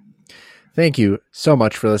Aaron? Thank you so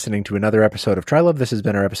much for listening to another episode of Trilove. This has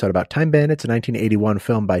been our episode about Time Bandits, a 1981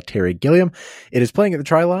 film by Terry Gilliam. It is playing at the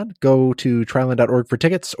Trilon. Go to trilon.org for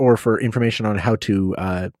tickets or for information on how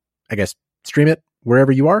to, stream it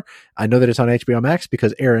wherever you are. I know that it's on HBO Max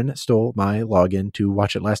because Aaron stole my login to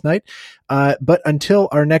watch it last night. But until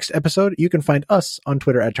our next episode, you can find us on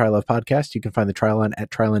Twitter at Trilove Podcast. You can find the Trilon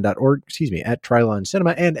at trilon.org, at Trilon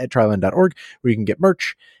Cinema and at trilon.org, where you can get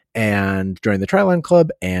merch and join the Trilon Club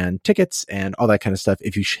and tickets and all that kind of stuff.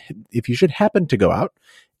 If you should happen to go out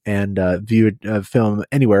and view a film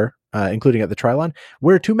anywhere, including at the Trilon,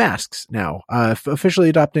 wear 2 masks now. Officially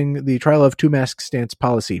adopting the Trilove 2-mask stance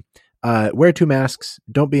policy. Wear 2 masks.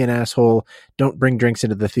 Don't be an asshole. Don't bring drinks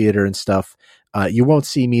into the theater and stuff. You won't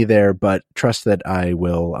see me there, but trust that I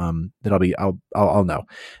will. I'll know.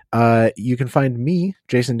 You can find me,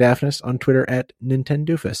 Jason Daphnis, on Twitter at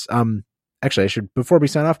Nintendoofus. Actually, I should, before we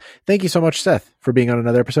sign off, thank you so much, Seth, for being on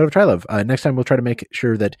another episode of Trilove. Next time, we'll try to make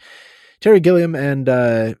sure that Terry Gilliam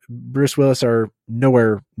and Bruce Willis are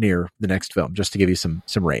nowhere near the next film, just to give you some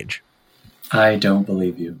range. I don't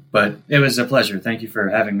believe you, but it was a pleasure. Thank you for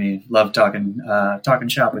having me. Love talking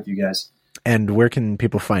shop with you guys. And where can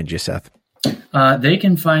people find you, Seth? They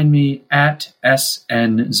can find me at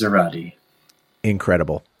SN Zarate.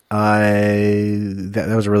 Incredible.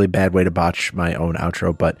 That was a really bad way to botch my own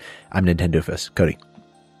outro, but I'm Nintendoofus. Cody.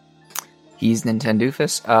 He's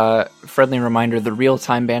Nintendoofus. Friendly reminder, the real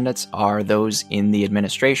Time Bandits are those in the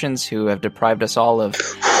administrations who have deprived us all of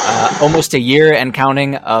almost a year and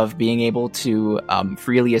counting of being able to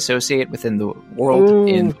freely associate within the world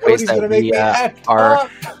in ways that we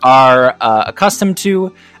are accustomed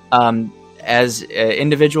to. As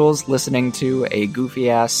individuals listening to a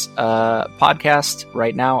goofy-ass podcast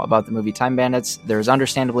right now about the movie Time Bandits, there's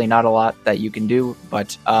understandably not a lot that you can do,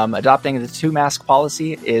 but adopting the 2-mask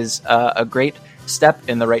policy is a great step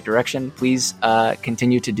in the right direction. Please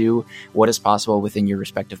continue to do what is possible within your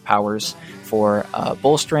respective powers for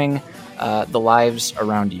bolstering the lives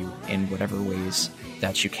around you in whatever ways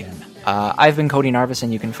that you can. I've been Cody Narvis,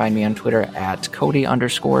 and you can find me on Twitter at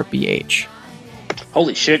Cody_BH.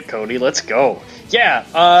 Holy shit, Cody, let's go.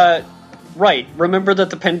 Yeah, right. Remember that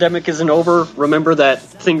the pandemic isn't over. Remember that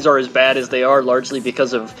things are as bad as they are largely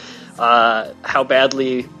because of how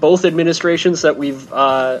badly both administrations that we've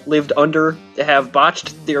lived under have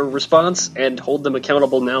botched their response, and hold them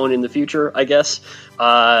accountable now and in the future, I guess.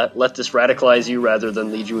 Let this radicalize you rather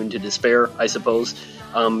than lead you into despair, I suppose.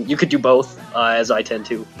 You could do both, as I tend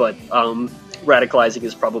to, but radicalizing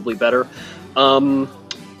is probably better.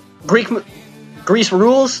 Greece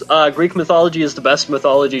rules. Greek mythology is the best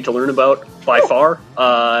mythology to learn about by far.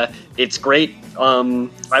 It's great.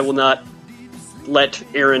 I will not let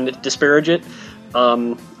Aaron disparage it.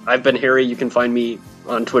 I've been Harry. You can find me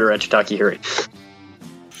on Twitter at Shiitake Harry.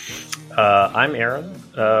 I'm Aaron.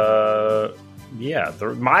 The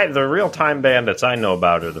real Time Bandits I know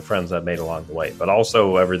about are the friends I've made along the way, but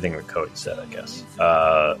also everything that Cody said, I guess.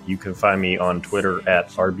 You can find me on Twitter at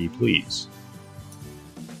RBPlease.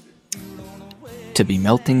 To be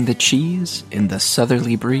melting the cheese in the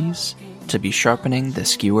southerly breeze, to be sharpening the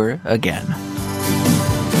skewer again.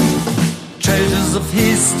 Treasures of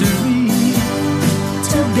history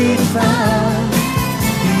to be found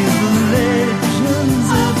in the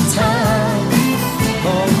legends of time.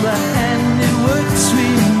 All the handiworks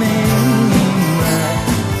remain,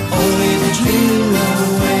 only the dream away.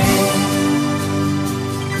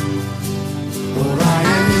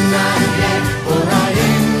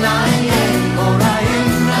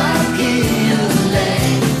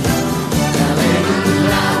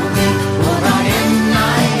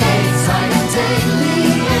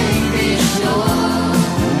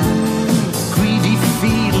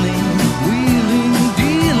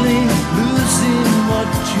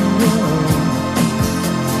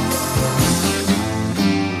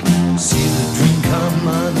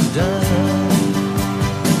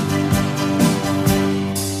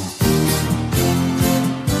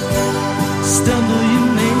 Stumble you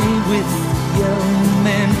may with your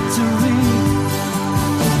mentoring.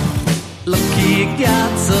 Lucky you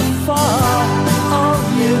got so far, all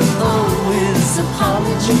you always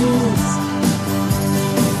apologize.